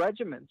one of the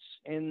regiments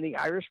in the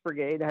Irish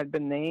Brigade had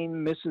been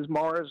named Mrs.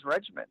 Meagher's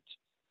Regiment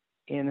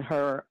in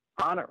her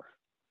honor.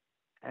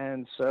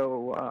 And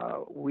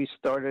so we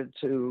started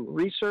to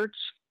research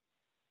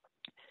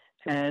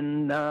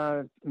and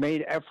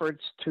made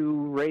efforts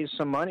to raise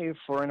some money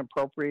for an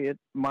appropriate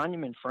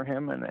monument for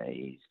him and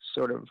a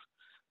sort of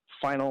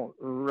final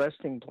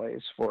resting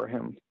place for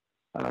him,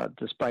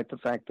 despite the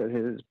fact that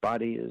his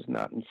body is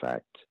not, in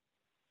fact,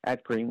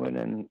 at Greenwood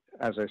and,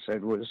 as I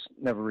said, was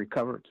never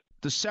recovered.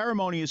 The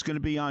ceremony is going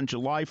to be on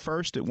July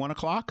 1st at 1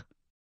 o'clock?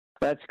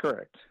 That's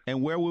correct.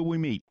 And where will we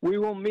meet? We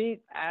will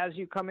meet as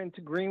you come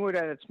into Greenwood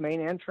at its main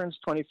entrance,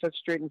 25th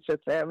Street and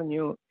 5th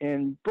Avenue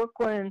in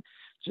Brooklyn.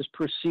 Just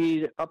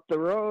proceed up the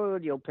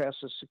road. You'll pass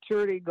a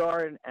security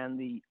guard and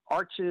the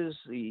arches,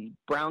 the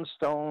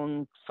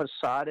brownstone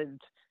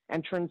facaded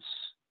entrance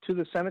to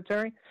the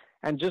cemetery.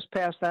 And just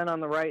past that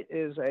on the right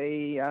is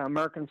a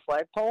American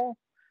flagpole.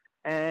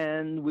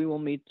 And we will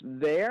meet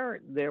there.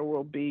 There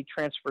will be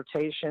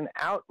transportation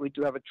out. We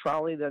do have a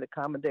trolley that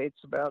accommodates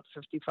about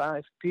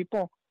 55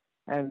 people.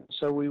 And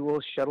so we will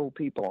shuttle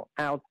people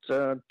out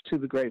to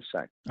the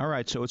gravesite. All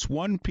right, so it's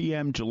 1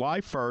 p.m.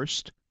 July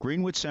 1st,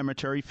 Greenwood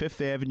Cemetery,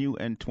 5th Avenue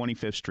and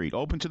 25th Street.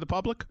 Open to the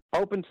public?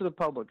 Open to the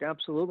public,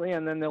 absolutely.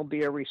 And then there'll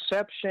be a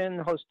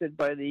reception hosted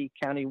by the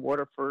County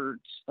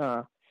Waterford's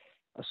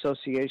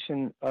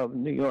Association of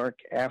New York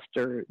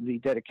after the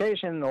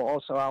dedication.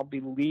 Also, I'll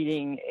be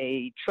leading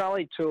a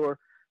trolley tour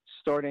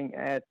starting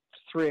at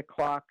 3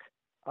 o'clock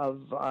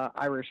of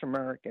Irish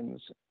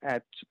Americans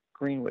at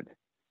Greenwood.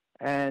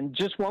 And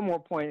just one more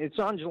point. It's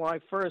on July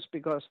 1st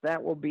because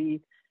that will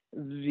be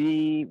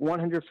the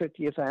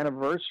 150th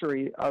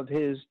anniversary of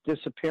his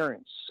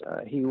disappearance.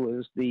 He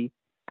was the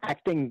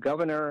acting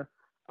governor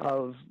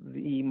of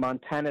the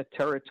Montana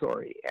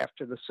Territory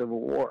after the Civil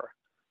War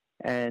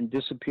and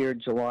disappeared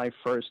July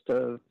 1st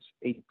of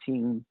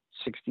 18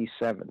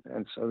 1967.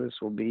 And so this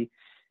will be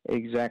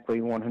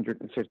exactly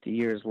 150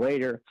 years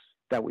later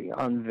that we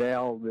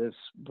unveil this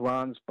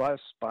bronze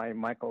bust by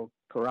Michael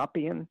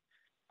Karapian,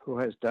 who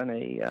has done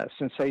a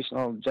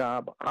sensational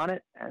job on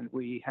it. And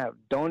we have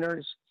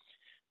donors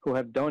who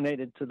have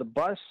donated to the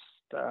bust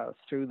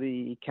through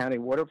the County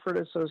Waterford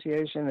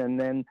Association, and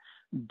then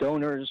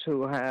donors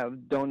who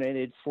have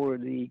donated for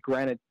the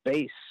granite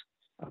base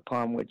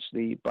upon which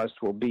the bust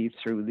will be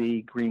through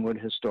the Greenwood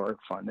Historic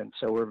Fund. And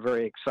so we're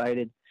very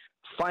excited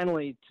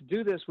finally to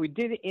do this. We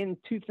did in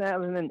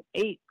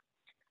 2008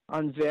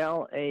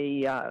 unveil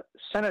a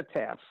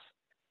cenotaph,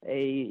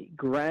 a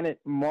granite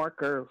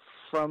marker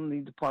from the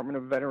Department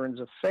of Veterans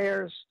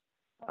Affairs,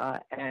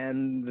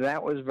 and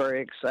that was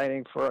very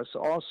exciting for us.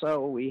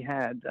 Also, we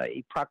had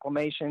a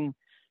proclamation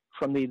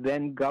from the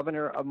then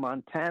governor of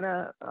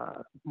Montana.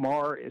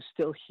 Mar is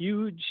still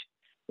huge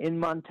in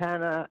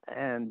Montana,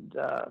 and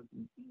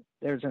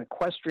there's an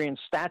equestrian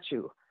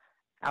statue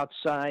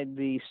outside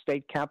the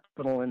state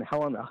capitol in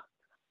Helena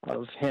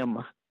of him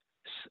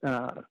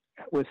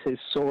with his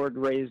sword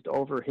raised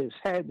over his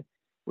head,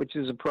 which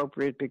is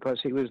appropriate because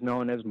he was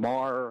known as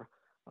Mar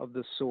of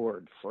the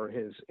Sword for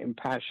his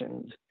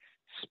impassioned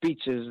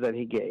speeches that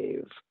he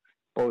gave,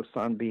 both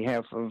on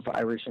behalf of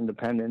Irish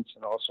independence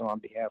and also on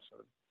behalf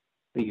of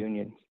the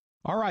Union.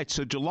 All right,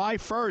 so July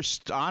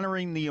 1st,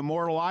 honoring the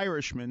immortal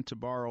Irishman, to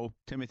borrow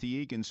Timothy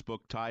Egan's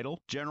book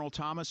title, General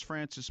Thomas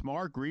Francis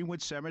Mar,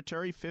 Greenwood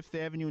Cemetery, 5th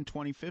Avenue and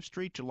 25th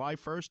Street, July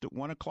 1st at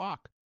 1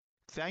 o'clock.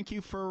 Thank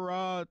you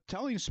for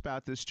telling us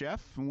about this,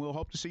 Jeff, and we'll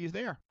hope to see you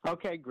there.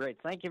 Okay,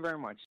 great. Thank you very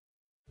much.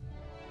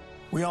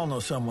 We all know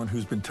someone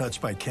who's been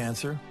touched by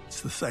cancer. It's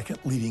the second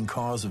leading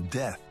cause of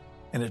death,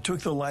 and it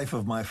took the life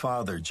of my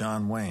father,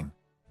 John Wayne.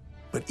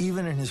 But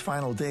even in his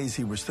final days,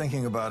 he was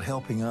thinking about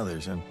helping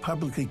others and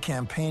publicly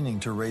campaigning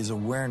to raise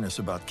awareness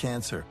about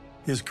cancer.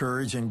 His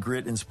courage and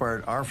grit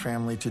inspired our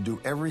family to do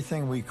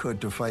everything we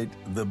could to fight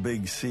the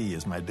big C,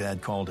 as my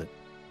dad called it.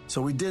 So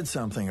we did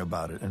something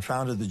about it and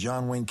founded the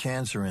John Wayne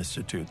Cancer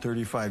Institute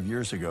 35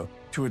 years ago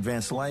to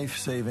advance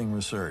life-saving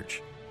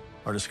research.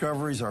 Our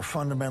discoveries are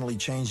fundamentally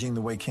changing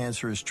the way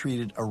cancer is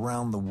treated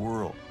around the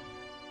world.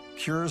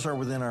 Cures are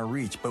within our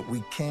reach, but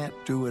we can't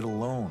do it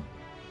alone.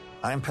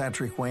 I'm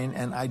Patrick Wayne,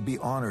 and I'd be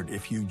honored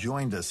if you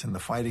joined us in the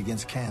fight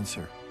against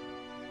cancer.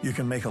 You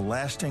can make a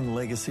lasting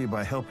legacy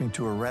by helping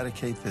to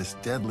eradicate this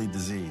deadly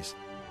disease.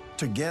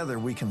 Together,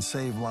 we can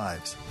save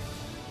lives.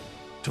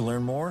 To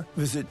learn more,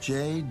 visit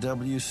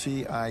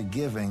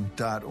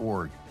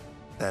jwcigiving.org.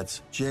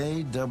 That's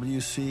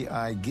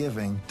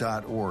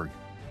jwcigiving.org.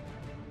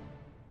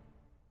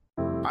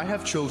 I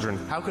have children.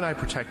 How can I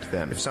protect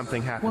them if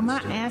something happens? Will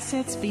my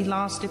assets be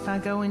lost if I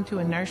go into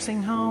a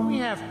nursing home? We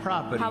have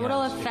property. How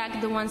will it affect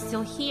the ones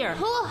still here?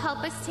 Who will help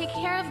us take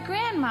care of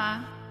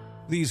Grandma?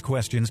 These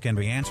questions can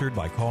be answered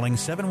by calling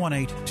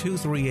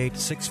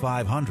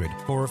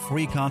 718-238-6500 for a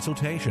free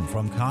consultation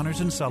from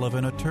Connors &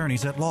 Sullivan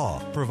Attorneys at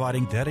Law,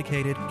 providing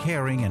dedicated,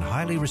 caring, and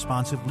highly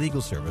responsive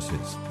legal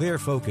services. They're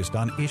focused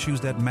on issues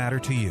that matter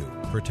to you: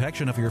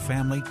 protection of your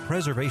family,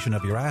 preservation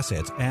of your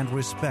assets, and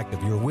respect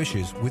of your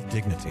wishes with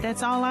dignity.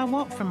 That's all I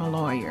want from a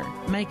lawyer,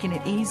 making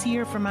it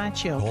easier for my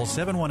children. Call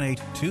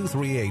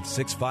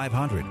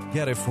 718-238-6500.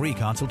 Get a free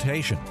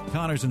consultation.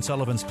 Connors &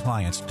 Sullivan's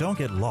clients don't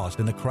get lost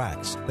in the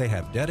cracks. They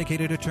have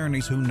dedicated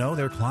attorneys who know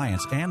their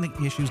clients and the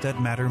issues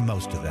that matter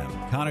most to them.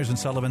 Connors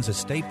 & Sullivan's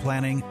estate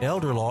planning,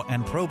 elder law,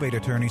 and probate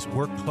attorneys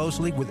work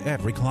closely with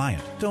every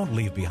client. Don't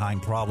leave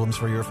behind problems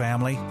for your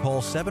family.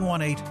 Call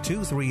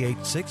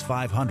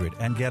 718-238-6500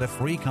 and get a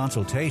free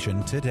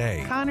consultation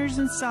today. Connors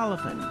 &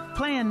 Sullivan.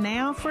 Plan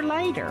now for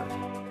later.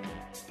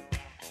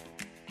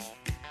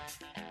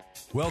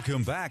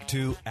 Welcome back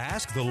to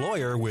Ask the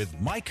Lawyer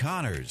with Mike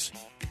Connors.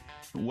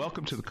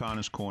 Welcome to the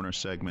Connors Corner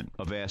segment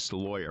of Ask the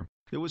Lawyer.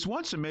 There was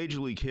once a Major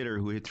League hitter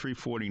who hit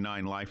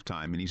 .349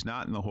 lifetime, and he's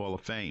not in the Hall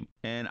of Fame.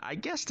 And I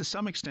guess to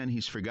some extent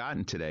he's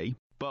forgotten today,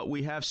 but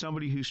we have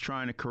somebody who's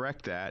trying to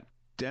correct that.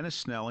 Dennis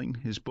Snelling.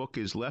 His book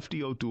is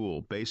Lefty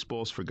O'Doul,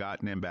 Baseball's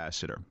Forgotten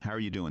Ambassador. How are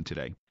you doing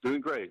today? Doing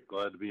great.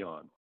 Glad to be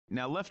on.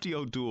 Now, Lefty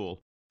O'Doul,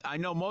 I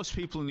know most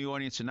people in the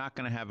audience are not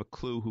going to have a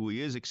clue who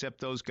he is,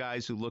 except those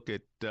guys who look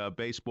at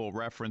Baseball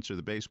Reference or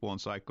the Baseball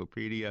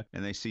Encyclopedia,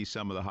 and they see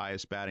some of the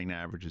highest batting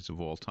averages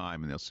of all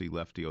time, and they'll see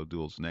Lefty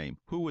O'Doul's name.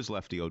 Who was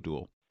Lefty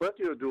O'Doul?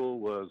 Lefty O'Doul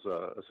was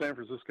a San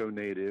Francisco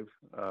native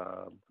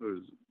who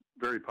was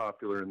very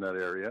popular in that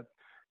area.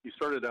 He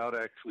started out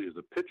actually as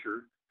a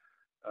pitcher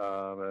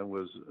and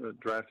was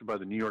drafted by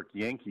the New York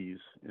Yankees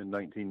in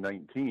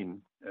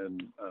 1919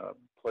 and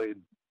played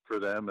for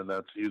them, and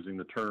that's using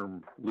the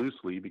term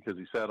loosely because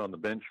he sat on the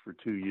bench for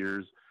 2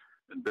 years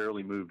and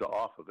barely moved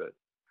off of it.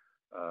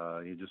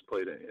 He just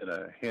played in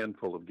a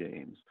handful of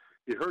games.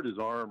 He hurt his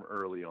arm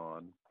early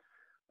on.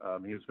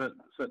 He was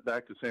sent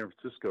back to San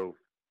Francisco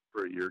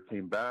for a year,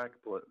 came back,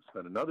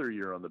 spent another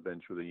year on the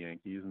bench with the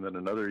Yankees, and then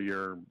another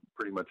year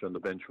pretty much on the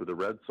bench with the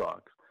Red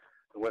Sox.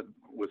 And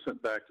was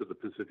sent back to the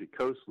Pacific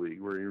Coast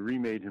League, where he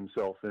remade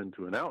himself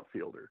into an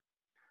outfielder.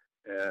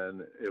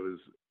 And it was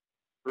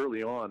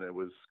early on, it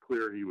was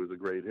clear he was a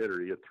great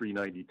hitter. He hit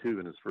 .392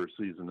 in his first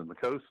season in the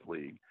Coast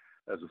League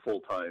as a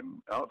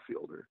full-time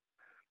outfielder,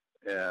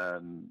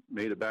 and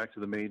made it back to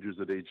the majors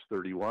at age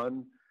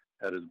 31.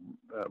 Had his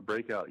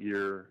breakout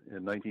year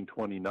in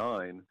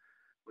 1929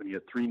 when he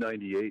hit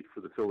 .398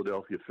 for the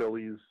Philadelphia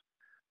Phillies,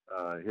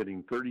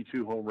 hitting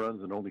 32 home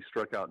runs and only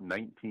struck out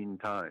 19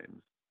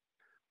 times.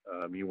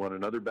 He won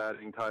another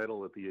batting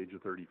title at the age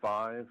of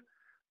 35,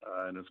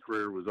 and his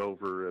career was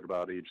over at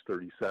about age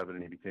 37,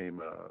 and he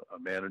became a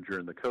manager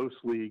in the Coast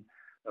League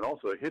and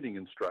also a hitting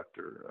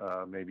instructor,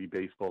 maybe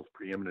baseball's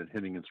preeminent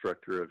hitting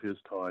instructor of his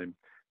time.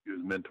 He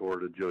was mentor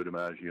to Joe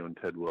DiMaggio and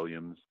Ted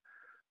Williams.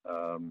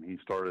 He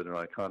started an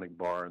iconic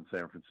bar in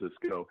San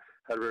Francisco,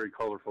 had a very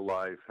colorful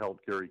life,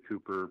 helped Gary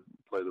Cooper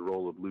play the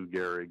role of Lou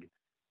Gehrig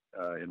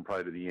in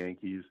Pride of the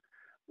Yankees,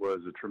 was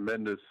a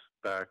tremendous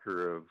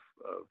backer of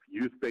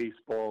youth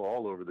baseball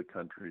all over the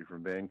country,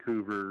 from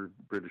Vancouver,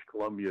 British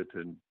Columbia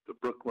to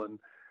Brooklyn.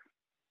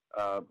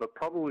 But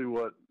probably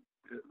what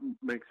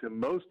makes him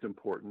most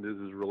important is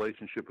his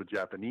relationship with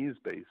Japanese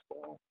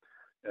baseball.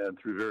 And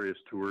through various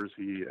tours,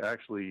 he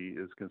actually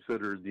is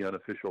considered the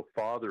unofficial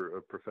father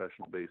of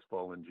professional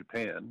baseball in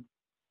Japan.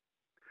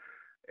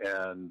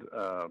 And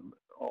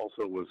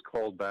also was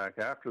called back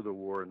after the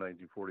war in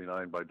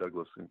 1949 by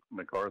Douglas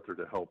MacArthur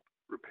to help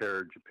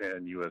repair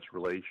Japan-U.S.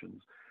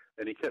 relations.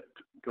 And he kept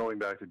going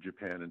back to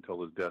Japan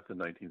until his death in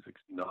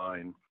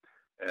 1969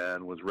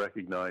 and was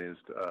recognized.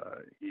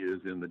 He is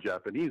in the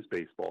Japanese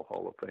Baseball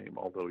Hall of Fame,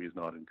 although he's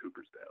not in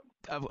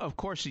Cooperstown. Of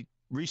course, he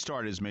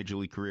restarted his Major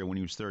League career when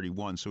he was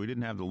 31, so he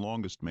didn't have the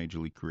longest Major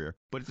League career.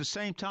 But at the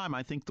same time,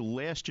 I think the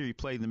last year he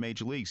played in the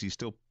Major Leagues, he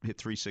still hit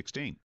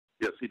 .316.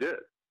 Yes, he did,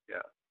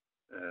 yeah.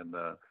 And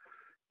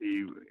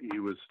he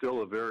was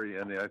still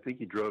and I think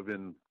he drove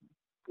in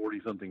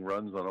 40-something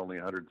runs on only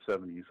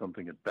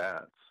 170-something at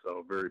bats, so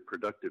a very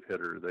productive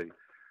hitter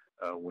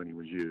when he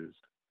was used.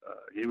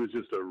 He was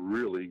just a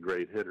really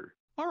great hitter.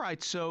 All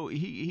right, so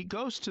he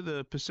goes to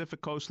the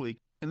Pacific Coast League.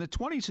 In the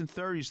 20s and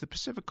 30s, the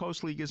Pacific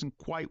Coast League isn't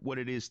quite what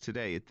it is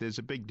today. There's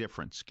a big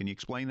difference. Can you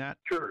explain that?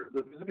 Sure.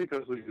 The Pacific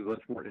Coast League is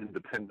much more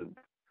independent.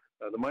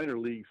 The minor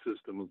league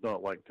system was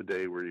not like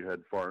today where you had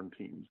farm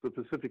teams. The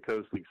Pacific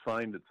Coast League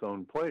signed its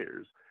own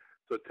players.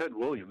 So Ted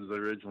Williams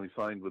originally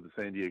signed with the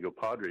San Diego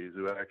Padres,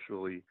 who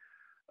actually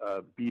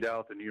beat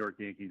out the New York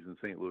Yankees and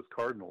St. Louis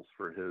Cardinals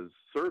for his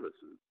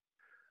services.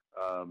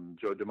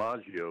 Joe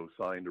DiMaggio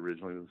signed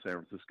originally with the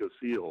San Francisco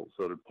Seals.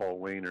 So did Paul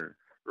Wainer,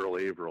 Earl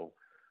Averill,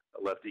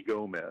 Lefty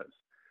Gomez.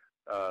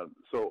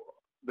 So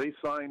they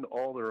signed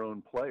all their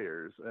own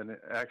players and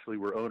actually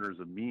were owners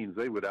of means.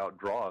 They would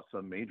outdraw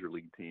some major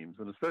league teams.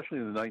 And especially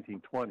in the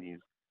 1920s,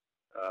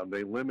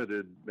 they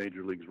limited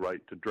Major League's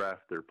right to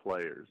draft their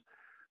players.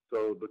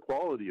 So the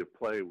quality of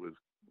play was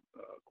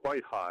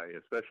quite high,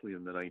 especially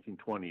in the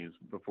 1920s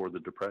before the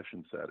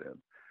Depression set in.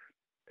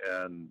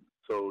 And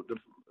so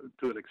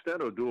to an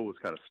extent, O'Doul was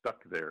kind of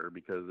stuck there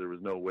because there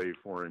was no way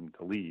for him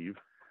to leave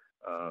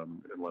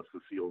unless the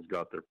Seals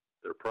got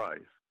their price.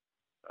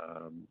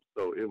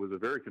 So it was a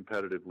very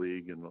competitive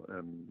league and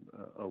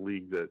a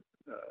league that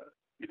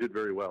he did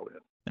very well in.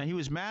 Now, he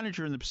was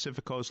manager in the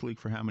Pacific Coast League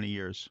for how many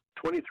years?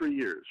 23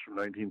 years, from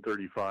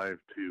 1935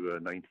 to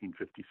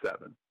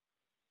 1957.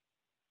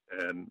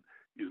 And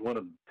he's one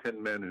of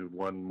 10 men who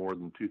won more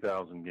than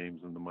 2,000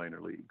 games in the minor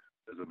leagues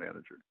as a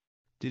manager.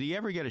 Did he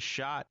ever get a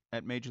shot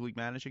at Major League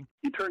managing?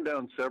 He turned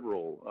down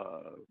several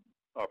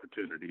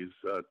opportunities,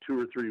 2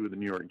 or 3 with the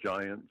New York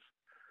Giants.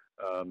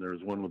 There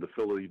was one with the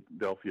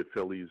Philadelphia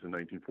Phillies in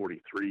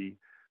 1943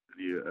 that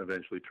he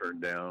eventually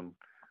turned down.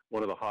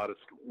 One of the hottest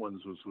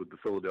ones was with the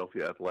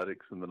Philadelphia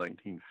Athletics in the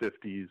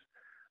 1950s.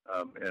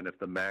 And if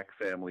the Mack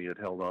family had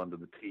held on to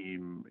the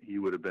team, he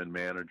would have been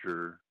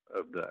manager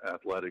of the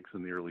Athletics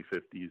in the early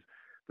 50s.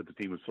 But the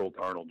team was sold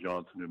to Arnold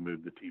Johnson, who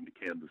moved the team to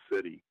Kansas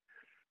City.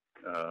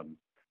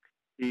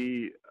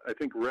 He, I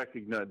think,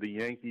 recognized the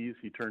Yankees.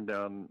 He turned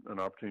down an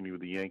opportunity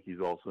with the Yankees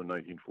also in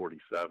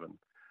 1947.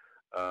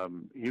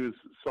 He was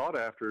sought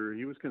after.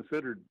 He was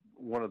considered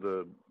one of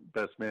the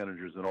best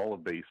managers in all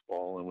of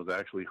baseball and was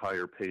actually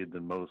higher paid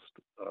than most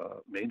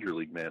major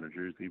league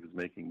managers. He was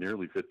making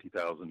nearly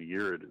 $50,000 a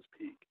year at his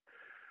peak.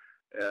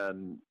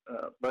 And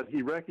but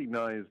he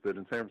recognized that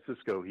in San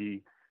Francisco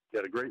he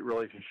had a great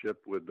relationship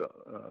with the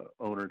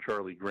owner,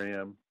 Charlie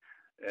Graham,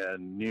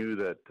 and knew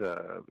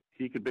that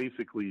he could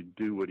basically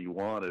do what he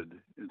wanted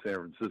in San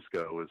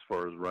Francisco as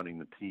far as running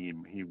the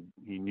team.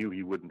 He knew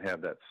he wouldn't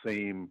have that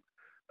same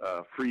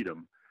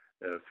freedom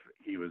if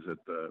he was at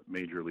the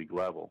major league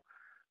level.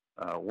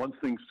 Once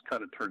things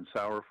kind of turned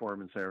sour for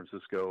him in San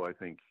Francisco, I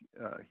think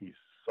he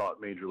sought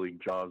major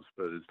league jobs,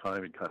 but his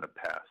time had kind of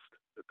passed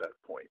at that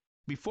point.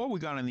 Before we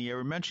got on the air,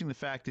 we mentioned the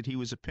fact that he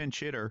was a pinch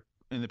hitter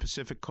in the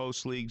Pacific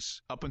Coast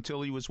Leagues up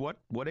until he was what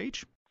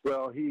age?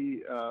 Well,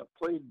 he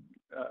played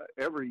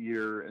every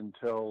year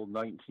until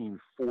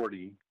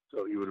 1940,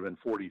 so he would have been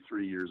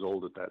 43 years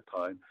old at that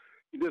time.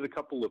 He did a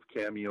couple of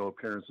cameo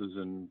appearances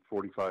in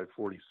 45,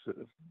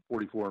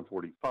 44, and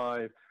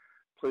 45,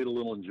 played a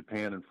little in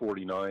Japan in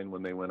 49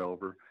 when they went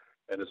over,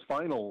 and his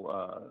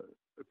final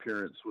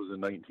appearance was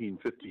in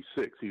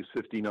 1956. He was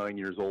 59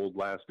 years old,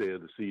 last day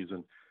of the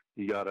season.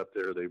 He got up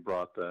there. They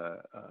brought the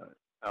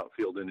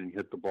outfield in and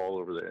hit the ball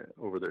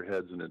over their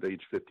heads, and at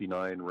age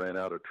 59 ran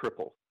out a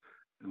triple,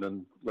 and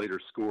then later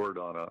scored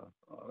on a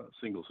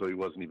single, so he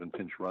wasn't even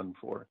pinch run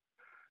for.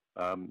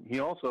 He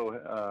also,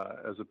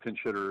 as a pinch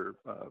hitter,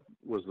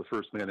 was the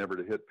first man ever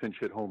to pinch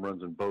hit home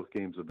runs in both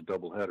games of the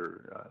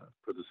doubleheader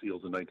for the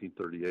Seals in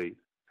 1938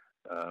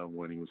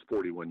 when he was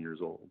 41 years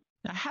old.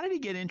 Now, how did he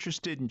get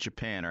interested in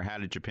Japan, or how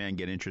did Japan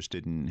get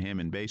interested in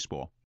him in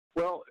baseball?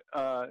 Well,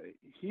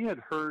 he had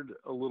heard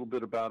a little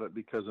bit about it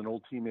because an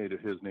old teammate of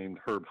his named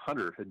Herb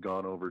Hunter had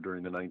gone over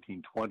during the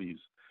 1920s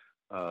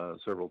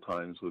several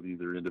times with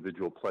either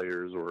individual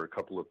players or a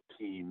couple of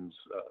teams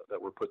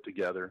that were put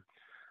together.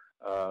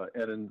 So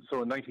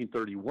in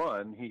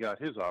 1931, he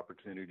got his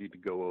opportunity to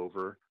go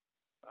over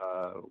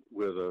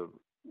with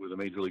a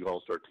Major League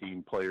All-Star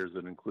team, players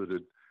that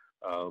included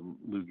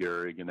Lou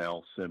Gehrig and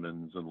Al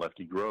Simmons and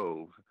Lefty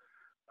Grove.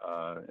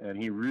 And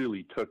he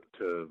really took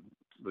to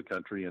the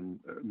country and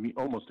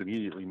almost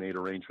immediately made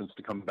arrangements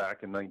to come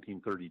back in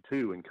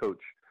 1932 and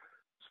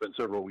spent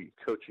several weeks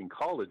coaching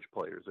college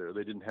players there.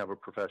 They didn't have a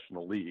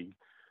professional league.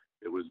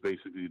 It was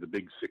basically the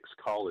big six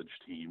college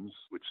teams,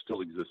 which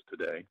still exist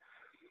today.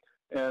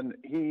 And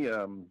he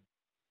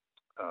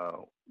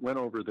went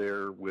over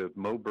there with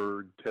Moe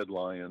Berg, Ted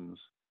Lyons,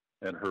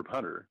 and Herb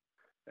Hunter.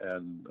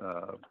 And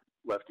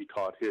Lefty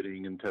taught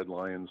hitting, and Ted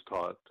Lyons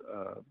taught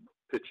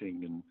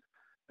pitching,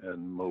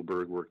 and Moe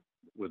Berg worked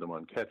with him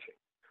on catching.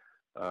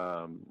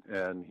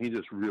 And he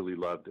just really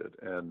loved it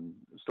and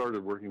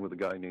started working with a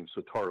guy named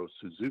Sotaro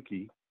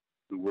Suzuki,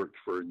 who worked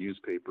for a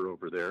newspaper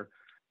over there,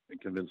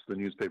 and convinced the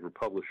newspaper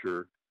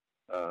publisher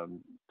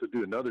to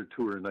do another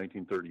tour in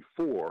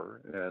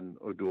 1934, and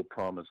O'Doul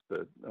promised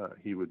that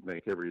he would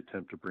make every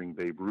attempt to bring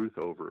Babe Ruth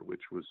over,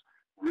 which was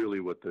really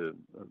what the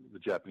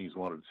Japanese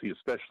wanted to see,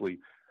 especially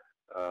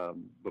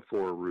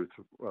before Ruth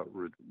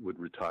would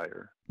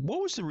retire.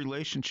 What was the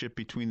relationship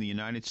between the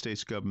United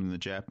States government and the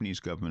Japanese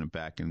government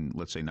back in,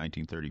 let's say,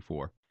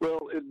 1934?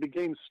 Well, it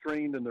became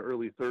strained in the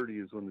early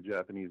 30s when the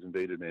Japanese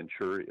invaded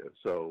Manchuria.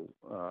 So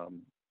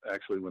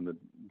actually, when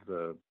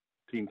the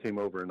team came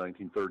over in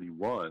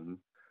 1931,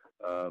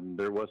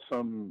 there was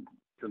some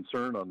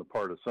concern on the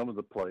part of some of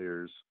the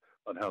players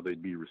on how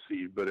they'd be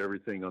received, but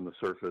everything on the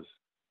surface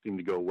seemed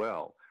to go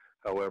well.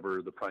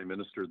 However, the prime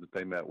minister that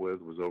they met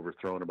with was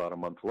overthrown about a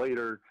month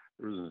later.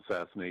 There was an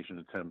assassination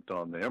attempt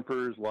on the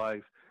emperor's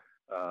life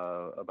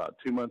about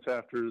 2 months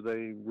after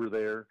they were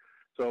there.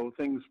 So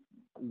things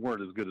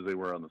weren't as good as they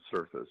were on the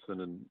surface. And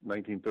in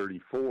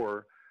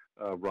 1934,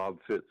 Rob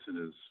Fitz, in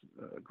his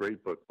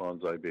great book,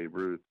 Bonsai Babe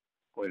Ruth,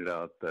 pointed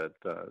out that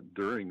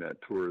during that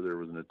tour there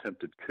was an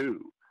attempted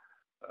coup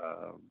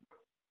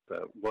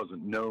that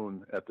wasn't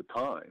known at the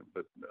time,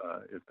 but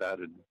if that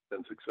had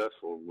been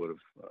successful, it would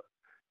have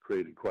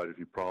created quite a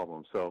few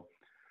problems. So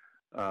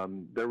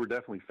there were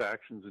definitely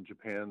factions in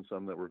Japan,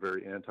 some that were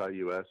very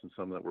anti-U.S. and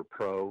some that were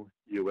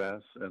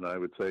pro-U.S., and I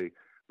would say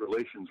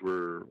relations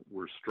were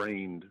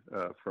strained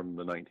from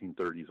the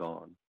 1930s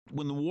on.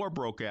 When the war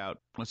broke out,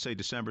 let's say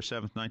December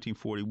 7th,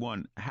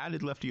 1941, how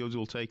did Lefty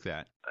O'Doul take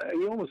that?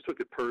 He almost took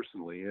it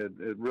personally.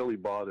 It really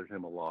bothered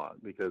him a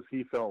lot because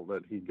he felt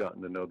that he'd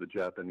gotten to know the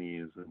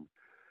Japanese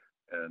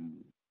and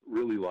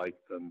really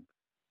liked them.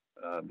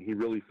 He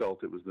really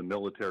felt it was the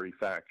military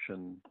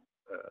faction.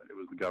 It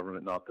was the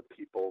government, not the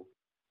people,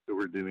 who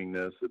were doing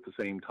this. At the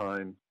same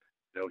time,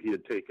 he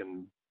had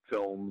taken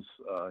films.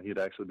 He had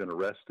actually been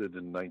arrested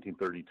in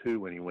 1932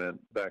 when he went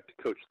back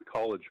to coach the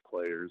college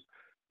players.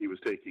 He was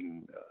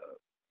taking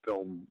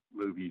film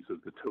movies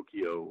of the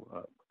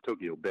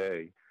Tokyo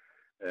Bay,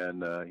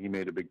 and he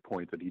made a big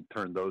point that he'd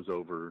turned those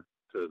over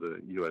to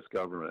the U.S.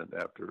 government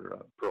after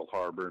Pearl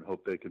Harbor and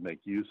hoped they could make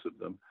use of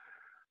them.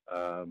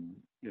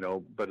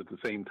 But at the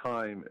same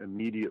time,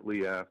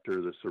 immediately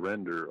after the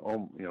surrender,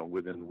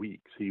 within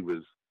weeks, he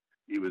was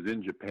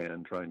in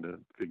Japan trying to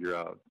figure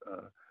out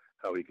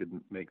how he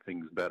could make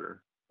things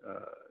better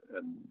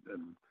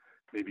and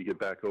maybe get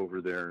back over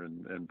there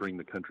and bring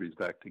the countries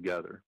back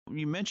together.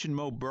 You mentioned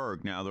Moe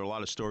Berg. Now, there are a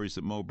lot of stories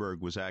that Moe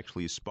Berg was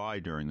actually a spy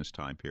during this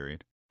time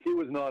period. He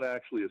was not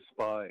actually a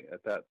spy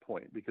at that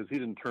point because he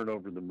didn't turn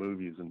over the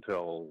movies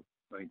until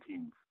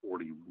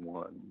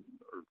 1941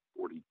 or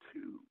 42.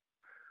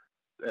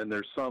 And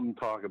there's some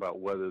talk about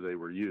whether they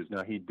were used.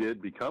 Now, he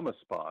did become a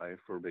spy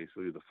for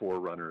basically the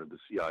forerunner of the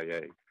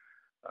CIA.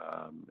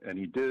 And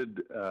he did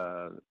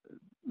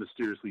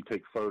mysteriously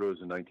take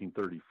photos in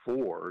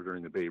 1934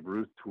 during the Babe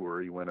Ruth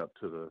tour. He went up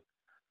to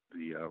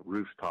the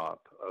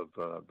rooftop of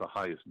the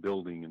highest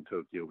building in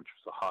Tokyo, which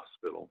was a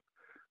hospital.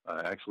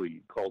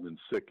 Actually called in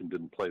sick and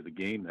didn't play the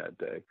game that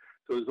day.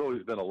 So there's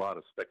always been a lot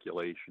of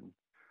speculation.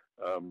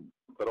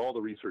 But all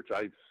the research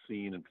I've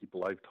seen and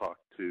people I've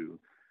talked to,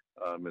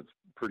 it's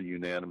pretty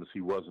unanimous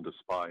he wasn't a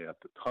spy at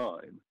the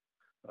time.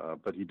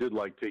 But he did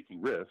like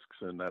taking risks,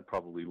 and that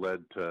probably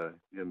led to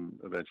him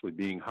eventually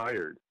being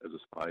hired as a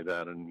spy.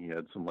 And he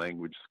had some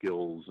language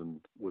skills and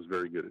was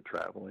very good at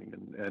traveling.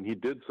 And he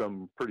did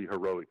some pretty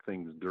heroic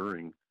things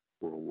during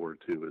World War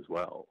II as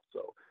well.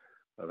 So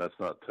that's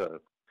not to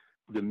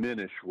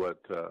diminish what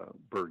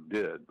Berg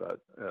did,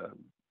 but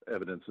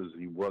evidence is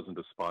he wasn't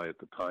a spy at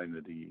the time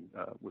that he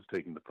was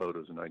taking the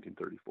photos in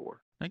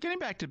 1934. Now, getting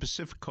back to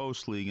Pacific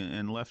Coast League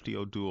and Lefty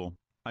O'Doul,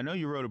 I know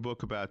you wrote a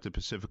book about the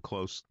Pacific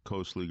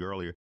Coast League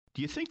earlier.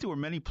 Do you think there were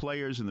many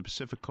players in the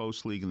Pacific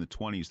Coast League in the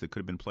 20s that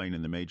could have been playing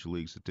in the major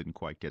leagues that didn't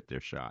quite get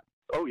their shot?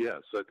 Oh,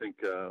 yes. I think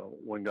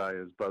one guy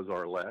is Buzz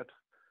Arlett,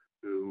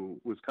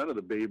 who was kind of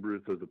the Babe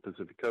Ruth of the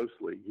Pacific Coast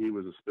League. He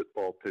was a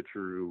spitball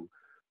pitcher who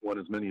won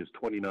as many as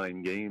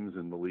 29 games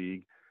in the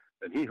league,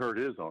 and he hurt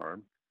his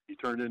arm. He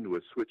turned into a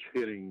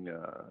switch-hitting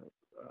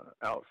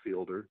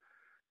outfielder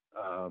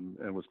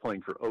and was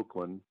playing for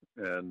Oakland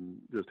and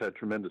just had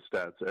tremendous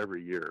stats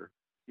every year.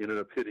 He ended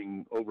up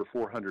hitting over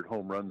 400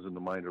 home runs in the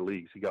minor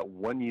leagues. He got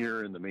 1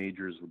 year in the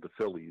majors with the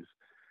Phillies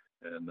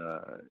and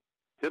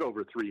hit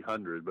over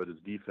 300, but his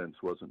defense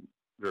wasn't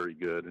very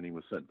good, and he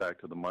was sent back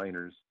to the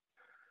minors,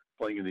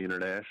 playing in the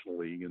International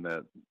League. And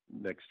that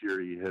next year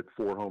he hit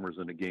 4 homers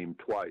in a game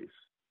twice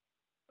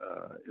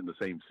in the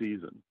same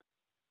season.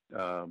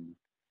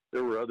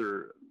 There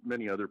were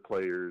many other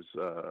players.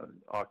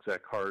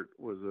 Oxac Hart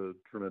was a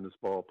tremendous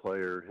ball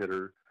player,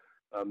 hitter.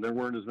 There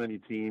weren't as many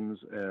teams,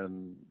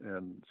 and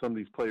some of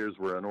these players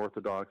were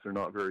unorthodox. They're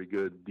not very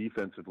good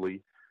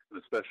defensively,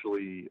 and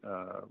especially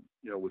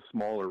with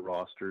smaller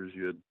rosters.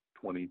 You had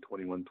 20,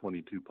 21,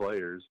 22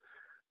 players.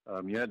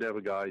 You had to have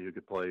a guy who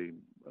could play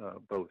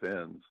both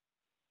ends,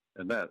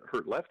 and that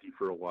hurt Lefty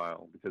for a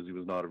while because he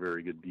was not a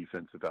very good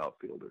defensive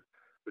outfielder.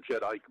 But you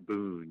had Ike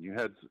Boone, you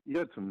had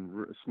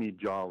some Smead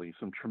Jolly,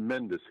 some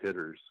tremendous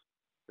hitters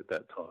at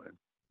that time.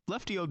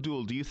 Lefty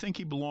O'Doul, do you think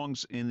he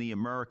belongs in the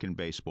American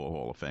Baseball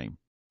Hall of Fame?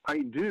 I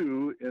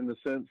do, in the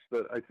sense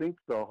that I think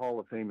the Hall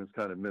of Fame has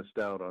kind of missed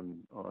out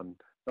on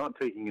not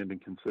taking into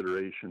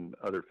consideration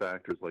other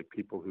factors like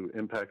people who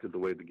impacted the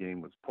way the game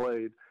was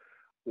played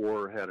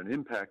or had an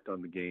impact on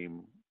the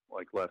game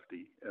like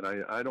Lefty. And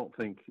I don't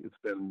think it's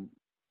been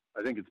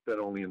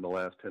only in the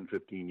last 10,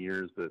 15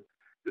 years that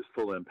this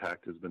full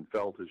impact has been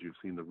felt, as you've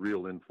seen the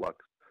real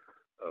influx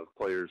of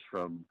players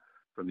from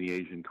the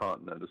Asian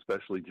continent,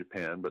 especially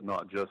Japan, but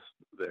not just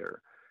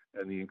there,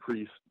 and the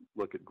increased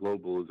look at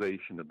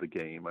globalization of the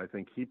game. I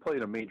think he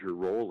played a major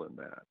role in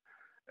that.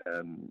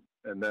 And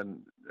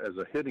then as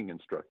a hitting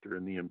instructor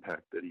and the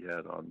impact that he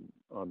had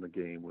on the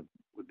game with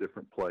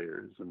different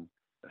players and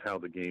how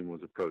the game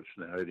was approached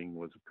and how hitting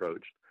was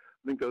approached,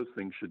 I think those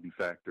things should be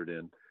factored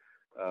in.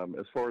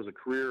 As far as a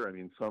career, I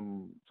mean,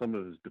 some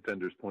of his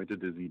defenders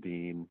pointed to Dizzy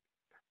Dean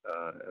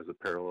as a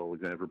parallel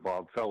example.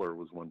 Bob Feller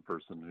was one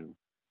person who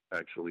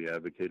actually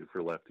advocated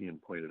for Lefty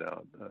and pointed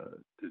out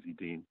Dizzy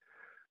Dean.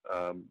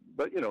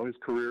 But his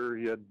career,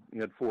 he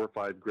had 4 or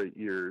 5 great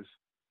years,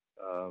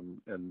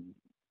 and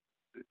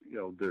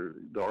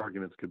the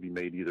arguments could be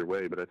made either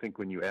way. But I think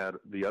when you add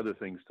the other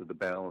things to the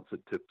balance, it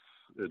tips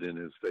it in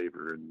his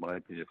favor. In my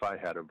opinion, if I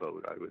had a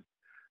vote, I would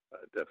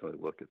definitely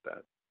look at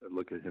that and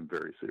look at him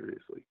very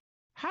seriously.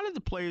 How did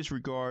the players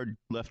regard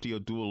Lefty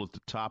O'Doul at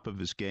the top of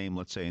his game,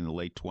 let's say in the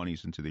late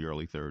 20s into the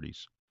early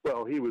 30s?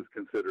 Well, he was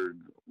considered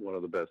one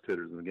of the best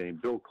hitters in the game.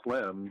 Bill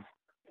Clem,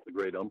 the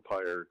great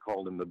umpire,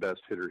 called him the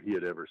best hitter he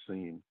had ever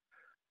seen.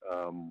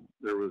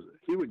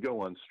 He would go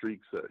on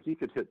streaks. He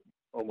could hit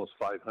almost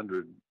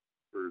 500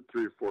 for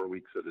 3 or 4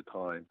 weeks at a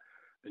time,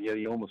 and yet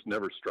he almost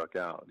never struck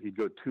out. He'd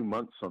go 2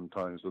 months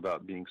sometimes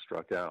without being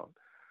struck out.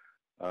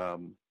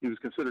 He was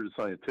considered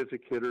a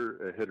scientific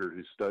hitter, a hitter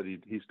who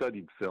studied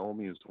film.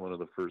 He was one of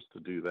the first to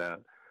do that.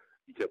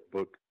 He kept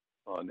book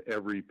on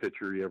every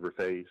pitcher he ever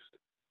faced.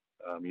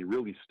 He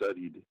really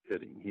studied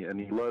hitting, and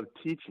he loved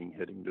teaching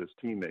hitting to his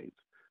teammates.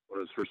 One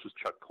of his first was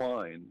Chuck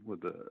Klein,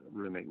 with the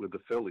roommate with the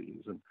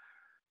Phillies, and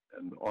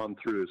on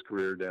through his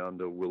career down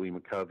to Willie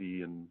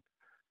McCovey and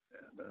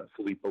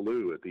Philippe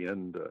Alou at the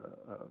end,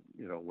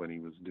 when he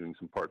was doing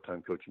some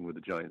part-time coaching with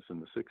the Giants in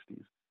the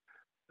 60s.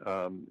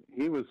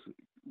 He was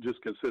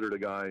just considered a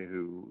guy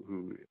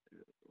who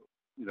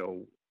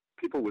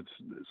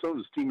some of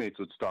his teammates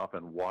would stop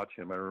and watch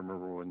him. I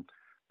remember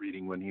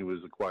reading when he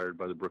was acquired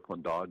by the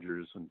Brooklyn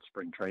Dodgers in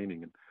spring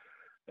training,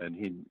 and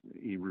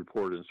he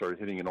reported and started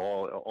hitting, and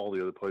all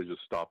the other players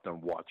just stopped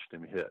and watched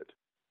him hit.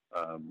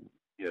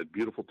 He had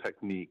beautiful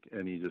technique,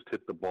 and he just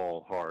hit the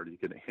ball hard. He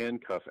could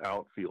handcuff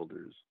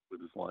outfielders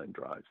with his line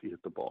drives. He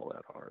hit the ball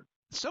that hard.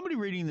 Somebody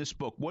reading this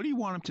book, what do you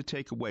want him to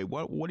take away?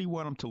 What do you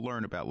want him to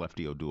learn about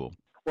Lefty O'Doul?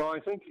 Well, I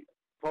think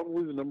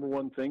probably the number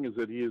one thing is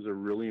that he is a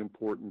really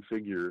important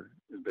figure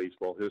in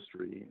baseball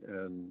history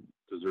and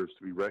deserves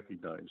to be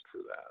recognized for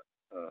that.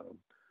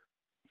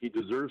 He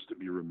deserves to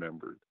be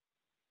remembered.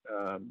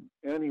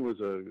 And he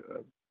was a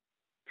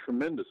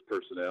tremendous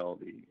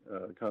personality,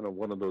 kind of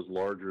one of those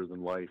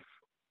larger-than-life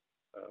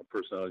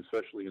personalities,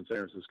 especially in San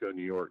Francisco,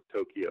 New York,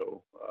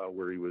 Tokyo,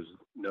 where he was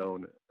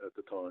known at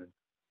the time.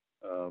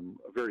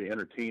 A very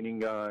entertaining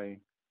guy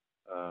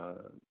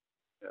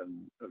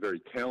and a very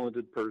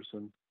talented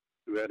person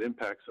who had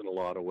impacts in a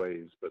lot of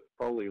ways, but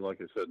probably,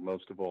 like I said,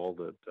 most of all,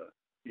 that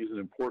he's an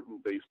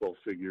important baseball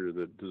figure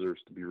that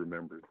deserves to be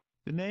remembered.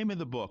 The name of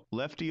the book,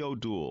 Lefty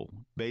O'Doul,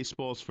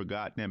 Baseball's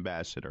Forgotten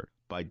Ambassador,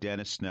 by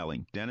Dennis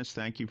Snelling. Dennis,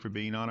 thank you for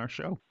being on our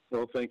show.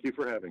 Well, thank you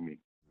for having me.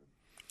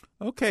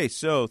 Okay,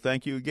 so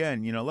thank you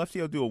again. You know,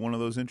 Lefty O'Doul, one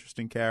of those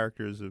interesting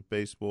characters of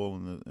baseball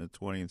in the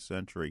 20th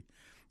century.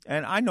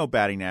 And I know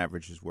batting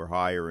averages were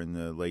higher in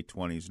the late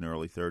 20s and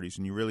early 30s,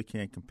 and you really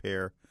can't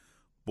compare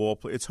ball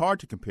play. It's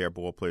hard to compare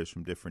ball players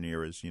from different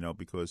eras,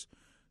 because,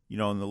 in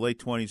the late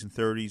 20s and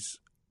 30s,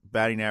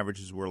 batting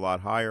averages were a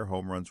lot higher,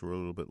 home runs were a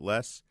little bit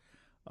less.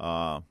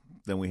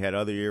 Then we had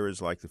other eras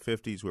like the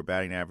 50s where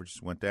batting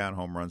averages went down,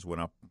 home runs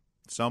went up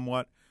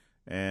somewhat.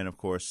 And, of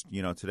course,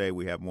 today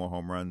we have more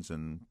home runs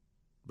and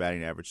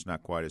batting average is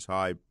not quite as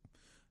high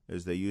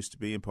as they used to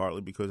be, and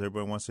partly because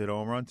everybody wants to hit a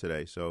home run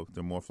today. So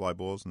there are more fly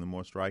balls and there are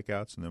more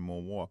strikeouts and there are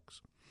more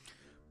walks.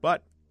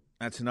 But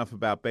that's enough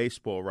about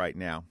baseball right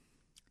now.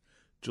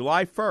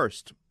 July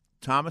 1st,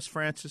 Thomas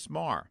Francis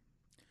Meagher.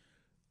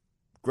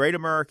 Great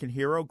American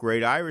hero,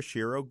 great Irish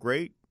hero,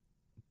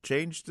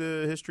 changed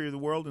the history of the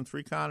world in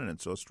 3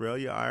 continents,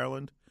 Australia,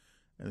 Ireland,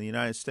 and the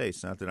United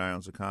States. Not that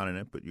Ireland's a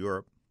continent, but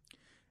Europe.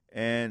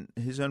 And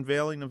his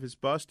unveiling of his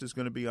bust is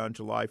going to be on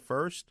July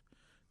 1st.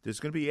 There's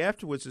going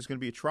to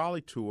be a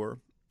trolley tour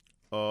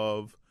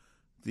of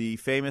the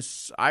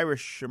famous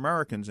Irish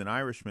Americans and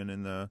Irishmen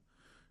in the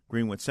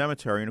Greenwood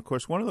Cemetery. And, of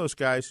course, one of those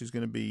guys who's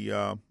going to be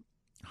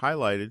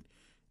highlighted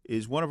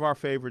is one of our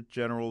favorite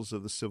generals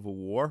of the Civil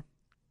War,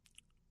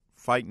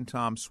 Fighting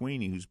Tom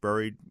Sweeney, who's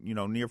buried,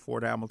 near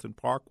Fort Hamilton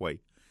Parkway.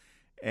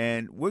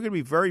 And we're going to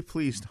be very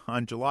pleased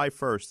on July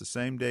 1st, the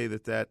same day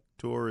that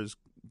tour is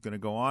going to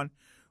go on.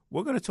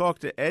 We're going to talk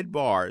to Ed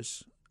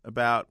Bars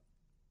about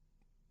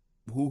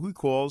who he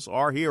calls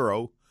our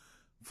hero,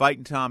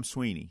 Fighting Tom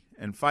Sweeney.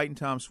 And Fighting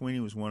Tom Sweeney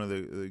was one of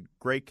the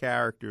great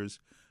characters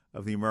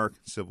of the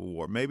American Civil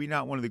War. Maybe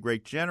not one of the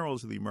great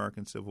generals of the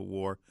American Civil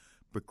War,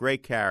 but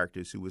great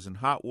characters. Who was in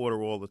hot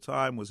water all the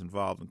time, was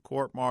involved in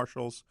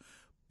court-martials,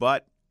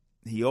 but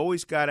he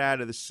always got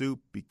out of the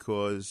soup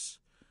because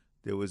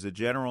there was a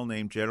general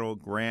named General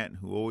Grant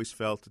who always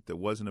felt that there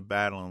wasn't a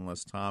battle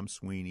unless Tom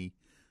Sweeney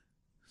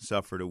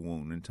suffered a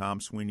wound, and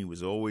Tom Sweeney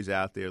was always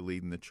out there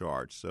leading the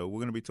charge. So we're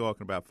going to be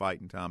talking about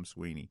Fighting Tom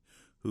Sweeney,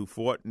 who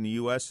fought in the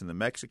U.S. in the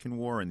Mexican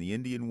War, in the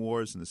Indian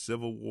Wars, in the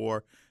Civil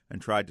War, and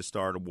tried to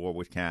start a war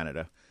with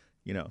Canada.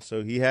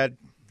 So he had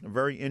a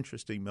very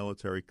interesting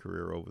military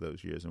career over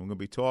those years, and we're going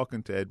to be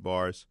talking to Ed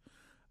Bars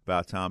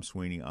about Tom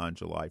Sweeney on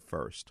July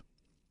 1st.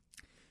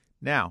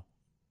 Now,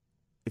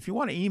 if you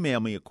want to email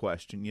me a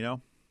question, I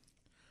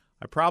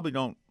probably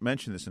don't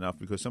mention this enough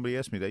because somebody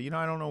asked me that.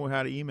 I don't know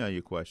how to email you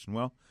a question.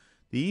 Well,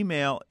 the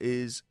email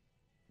is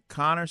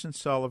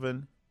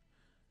the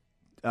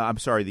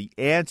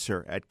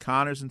answer at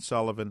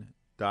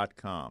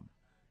ConnorsandSullivan.com.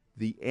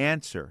 The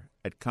answer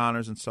at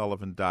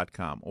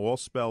ConnorsandSullivan.com, all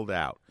spelled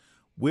out.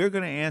 We're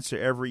going to answer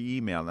every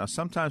email. Now,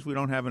 sometimes we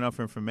don't have enough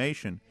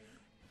information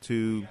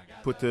to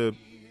put the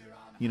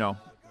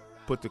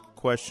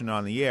question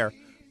on the air,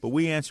 but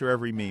we answer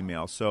every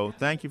email. So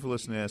thank you for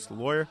listening to Ask the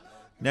Lawyer.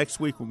 Next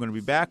week, we're going to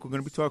be back. We're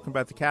going to be talking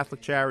about the Catholic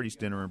Charities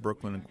Dinner in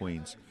Brooklyn and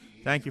Queens.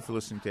 Thank you for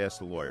listening to Ask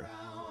the Lawyer.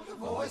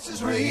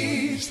 Voices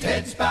raised,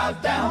 heads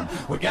bowed down.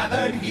 We're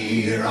gathered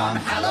here on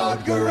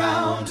hallowed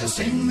ground to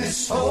sing this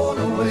soul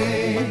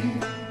away.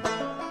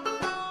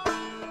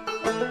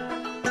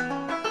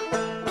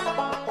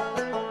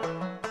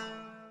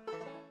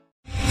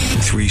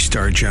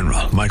 3-star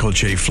General Michael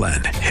J.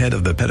 Flynn, head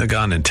of the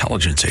Pentagon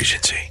Intelligence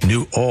Agency,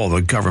 knew all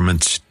the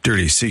government's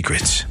dirty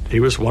secrets. He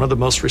was one of the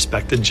most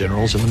respected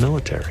generals in the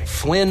military.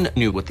 Flynn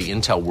knew what the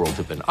intel world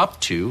had been up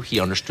to.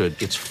 He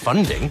understood its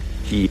funding.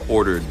 He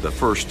ordered the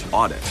first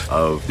audit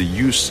of the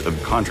use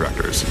of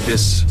contractors.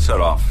 This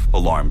set off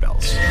alarm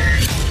bells.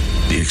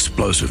 The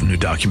explosive new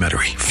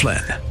documentary,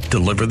 Flynn,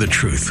 Deliver the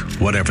Truth,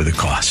 Whatever the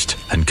Cost,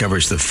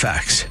 uncovers the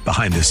facts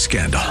behind this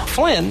scandal.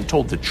 Flynn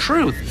told the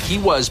truth. He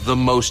was the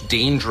most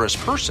dangerous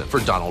person for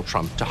Donald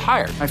Trump to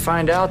hire. I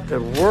find out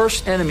the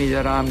worst enemy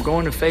that I'm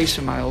going to face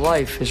in my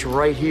life is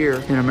right here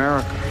in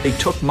America. They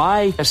took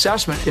my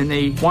assessment and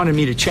they wanted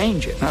me to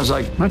change it. And I was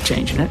like, I'm not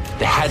changing it.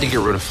 They had to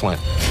get rid of Flynn.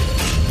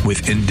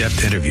 With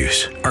in-depth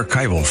interviews,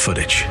 archival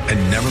footage,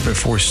 and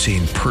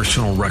never-before-seen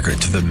personal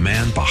records of the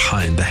man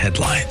behind the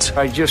headlines.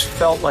 I just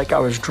felt like I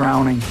was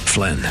drowning.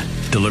 Flynn,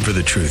 Deliver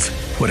the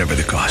Truth, Whatever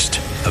the Cost.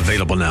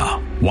 Available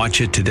now.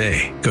 Watch it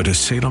today. Go to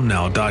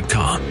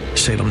salemnow.com.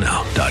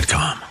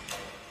 salemnow.com.